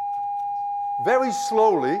very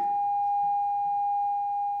slowly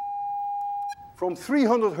from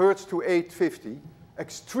 300 Hertz to 850,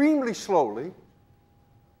 extremely slowly,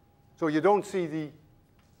 so you don't see the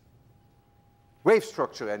wave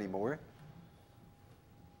structure anymore.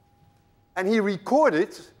 And he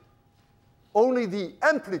recorded only the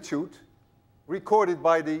amplitude recorded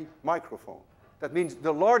by the microphone. That means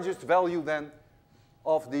the largest value then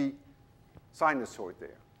of the sinusoid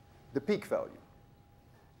there, the peak value.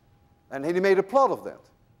 And he made a plot of that.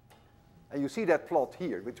 And you see that plot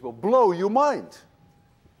here, which will blow your mind.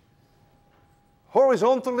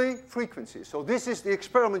 Horizontally, frequencies. So this is the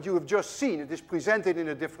experiment you have just seen. It is presented in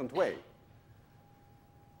a different way.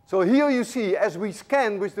 So here you see, as we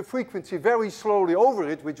scan with the frequency very slowly over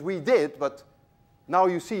it, which we did, but now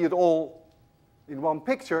you see it all in one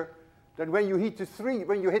picture, then when you hit the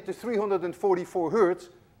 344 Hertz,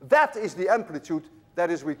 that is the amplitude that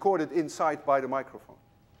is recorded inside by the microphone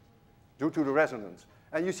due to the resonance.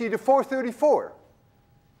 And you see the 434.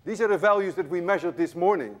 These are the values that we measured this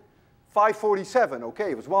morning. 547,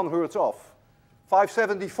 okay, it was 1 Hertz off.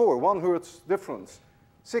 574, 1 Hertz difference.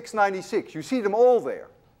 696, you see them all there.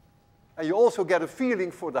 And you also get a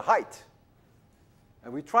feeling for the height.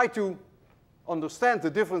 And we try to understand the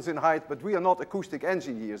difference in height, but we are not acoustic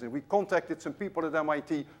engineers. And we contacted some people at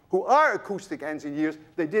MIT who are acoustic engineers.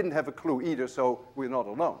 They didn't have a clue either, so we're not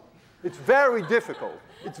alone. It's very difficult.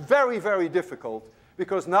 It's very, very difficult,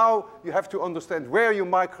 because now you have to understand where your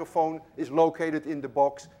microphone is located in the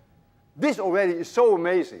box. This already is so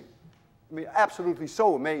amazing. I mean, absolutely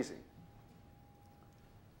so amazing.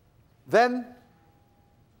 Then,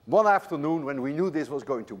 one afternoon, when we knew this was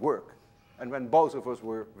going to work, and when both of us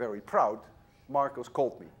were very proud, Marcos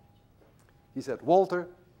called me. He said, "Walter,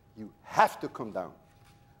 you have to come down.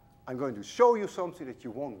 I'm going to show you something that you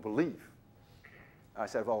won't believe." I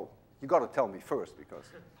said, "Well, you got to tell me first," because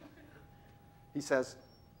he says,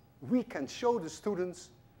 "We can show the students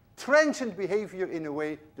transient behavior in a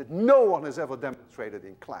way that no one has ever demonstrated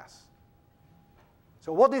in class."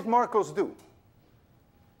 So what did Marcos do?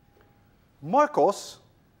 Marcos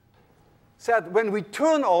said, when we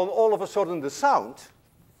turn on all of a sudden the sound,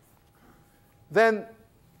 then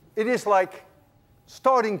it is like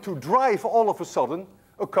starting to drive all of a sudden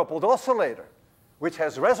a coupled oscillator, which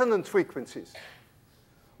has resonant frequencies.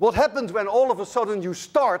 What happens when all of a sudden you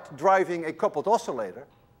start driving a coupled oscillator?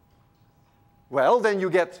 Well, then you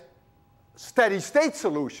get steady state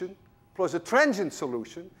solution plus a transient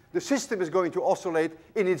solution. The system is going to oscillate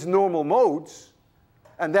in its normal modes,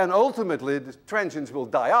 and then ultimately the transients will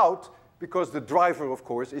die out, because the driver, of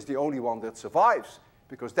course, is the only one that survives,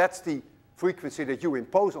 because that's the frequency that you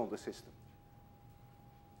impose on the system.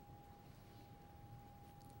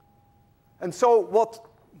 And so what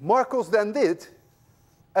Marcos then did,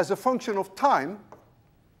 as a function of time,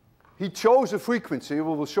 he chose a frequency. We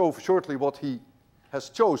will show shortly what he has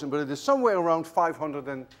chosen, but it is somewhere around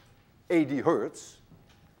 500 580 hertz,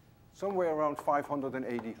 somewhere around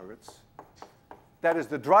 580 hertz. That is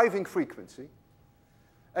the driving frequency.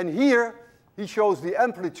 And here he shows the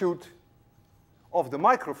amplitude of the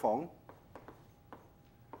microphone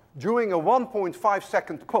during a 1.5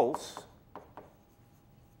 second pulse.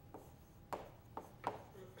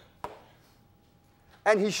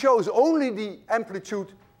 And he shows only the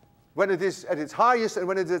amplitude when it is at its highest and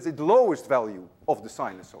when it is at its lowest value of the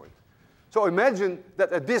sinusoid. So imagine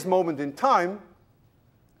that at this moment in time,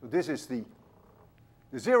 so this is the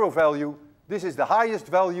zero value, this is the highest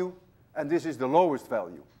value, and this is the lowest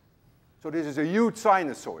value. So this is a huge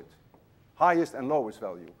sinusoid, highest and lowest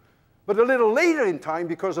value. But a little later in time,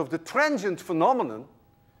 because of the transient phenomenon,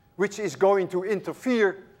 which is going to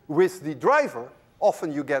interfere with the driver,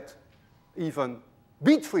 often you get even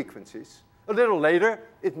beat frequencies. A little later,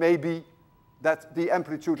 it may be that the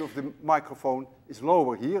amplitude of the microphone is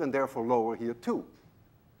lower here and therefore lower here too.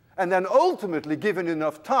 And then ultimately, given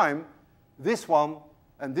enough time, this one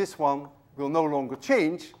and this one will no longer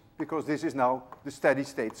change because this is now the steady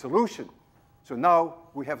state solution. So now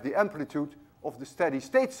we have the amplitude of the steady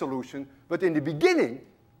state solution, but in the beginning,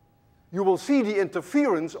 you will see the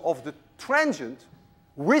interference of the transient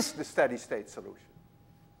with the steady state solution.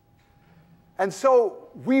 And so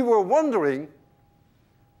we were wondering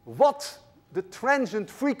what the transient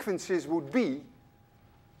frequencies would be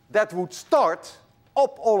that would start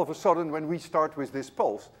up all of a sudden when we start with this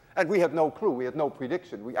pulse. And we had no clue, we had no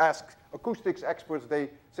prediction. We asked acoustics experts, they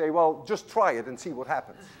say, well, just try it and see what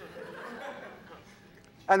happens.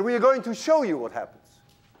 And we are going to show you what happens.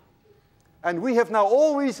 And we have now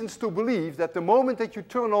all reasons to believe that the moment that you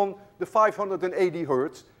turn on the 580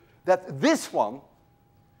 hertz, that this one,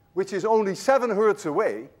 which is only 7 hertz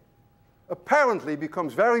away, apparently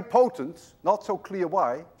becomes very potent, not so clear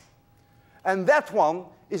why, and that one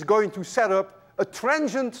is going to set up a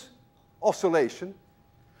transient oscillation,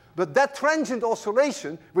 but that transient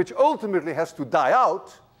oscillation, which ultimately has to die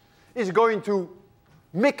out, is going to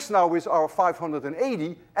mix now with our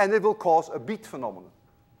 580, and it will cause a beat phenomenon.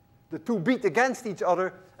 The two beat against each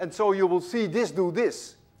other, and so you will see this do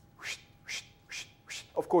this.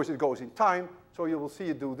 Of course, it goes in time, so you will see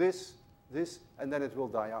it do this, this, and then it will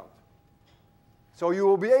die out. So you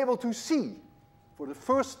will be able to see, for the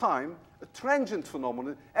first time, a transient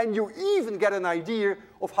phenomenon, and you even get an idea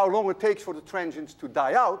of how long it takes for the transients to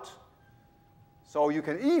die out. So you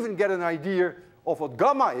can even get an idea of what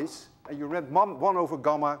gamma is, and you read 1 over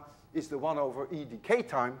gamma is the 1 over E decay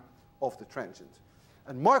time of the transient.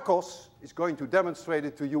 And Marcos is going to demonstrate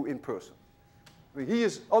it to you in person. He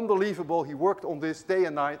is unbelievable. He worked on this day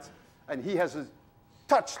and night, and he has a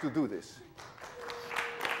touch to do this.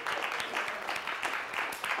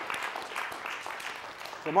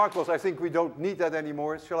 So Marcos, I think we don't need that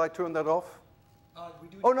anymore. Shall I turn that off? We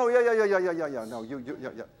do. Oh no, yeah. No, yeah.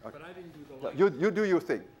 Okay. But I didn't do the light. You do your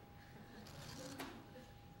thing.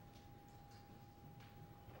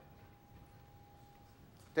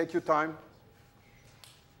 Take your time.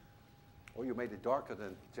 Oh, you made it darker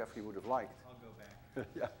than Jeffrey would have liked. I'll go back.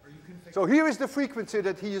 Yeah. Or you can fix So here is the frequency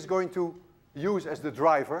that he is going to use as the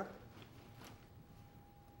driver.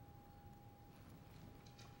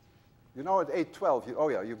 You know, at 812, oh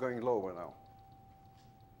yeah, you're going lower now.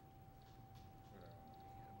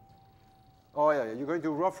 Oh yeah, you're going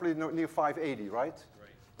to roughly near 580, right? Right.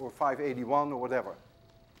 Or 581 or whatever.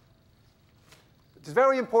 It's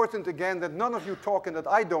very important, again, that none of you talk and that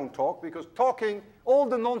I don't talk, because talking, all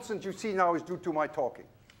the nonsense you see now is due to my talking.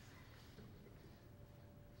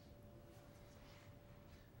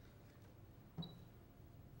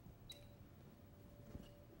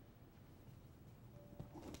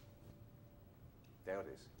 There it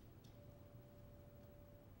is.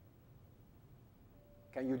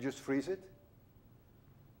 Can you just freeze it?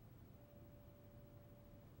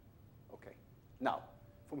 Okay. Now,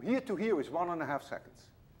 from here to here is 1.5 seconds.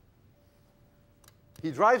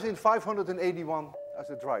 He drives in 581 as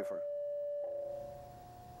a driver.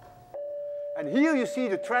 And here you see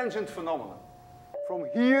the transient phenomenon. From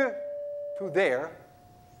here to there,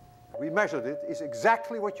 we measured it, is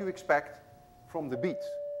exactly what you expect from the beats.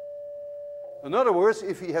 In other words,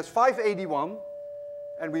 if he has 581,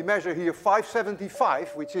 and we measure here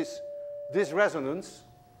 575, which is this resonance,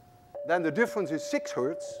 then the difference is 6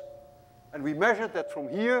 hertz, and we measured that from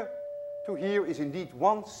here to here is indeed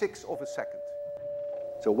 1/6 of a second.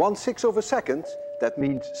 So 1/6 of a second, that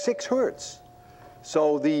means 6 hertz.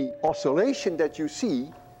 So the oscillation that you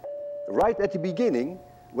see right at the beginning,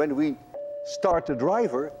 when we start the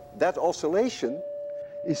driver, that oscillation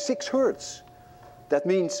is 6 hertz. That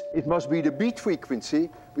means it must be the beat frequency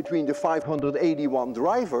between the 581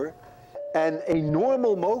 driver and a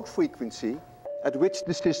normal mode frequency at which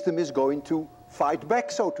the system is going to fight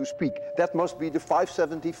back, so to speak. That must be the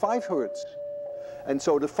 575 hertz. And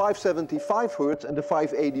so the 575 hertz and the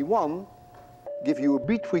 581 give you a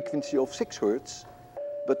beat frequency of 6 hertz,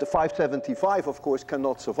 but the 575, of course,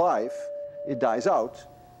 cannot survive. It dies out,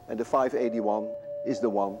 and the 581 is the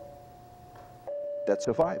one that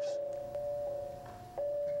survives.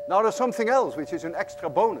 Now there's something else which is an extra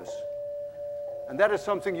bonus, and that is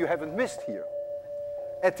something you haven't missed here.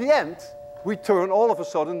 At the end, we turn all of a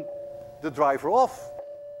sudden the driver off.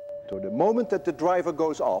 So the moment that the driver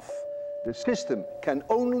goes off, the system can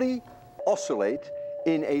only oscillate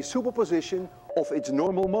in a superposition of its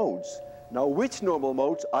normal modes. Now, which normal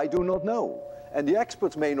modes, I do not know, and the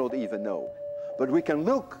experts may not even know. But we can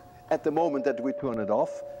look at the moment that we turn it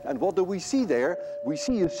off, and what do we see there? We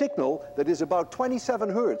see a signal that is about 27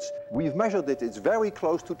 hertz. We've measured it, it's very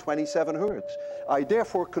close to 27 hertz. I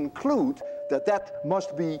therefore conclude that that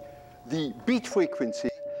must be the beat frequency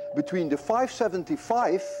between the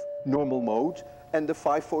 575 normal mode and the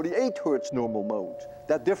 548 hertz normal mode.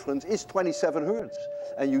 That difference is 27 hertz.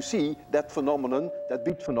 And you see that phenomenon, that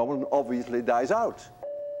beat phenomenon, obviously dies out.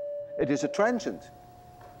 It is a transient.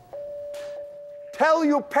 Tell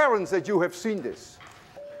your parents that you have seen this.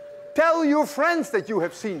 Tell your friends that you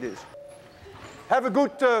have seen this. Have a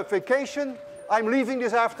good vacation. I'm leaving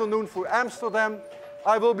this afternoon for Amsterdam.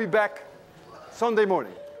 I will be back Sunday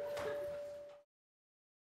morning.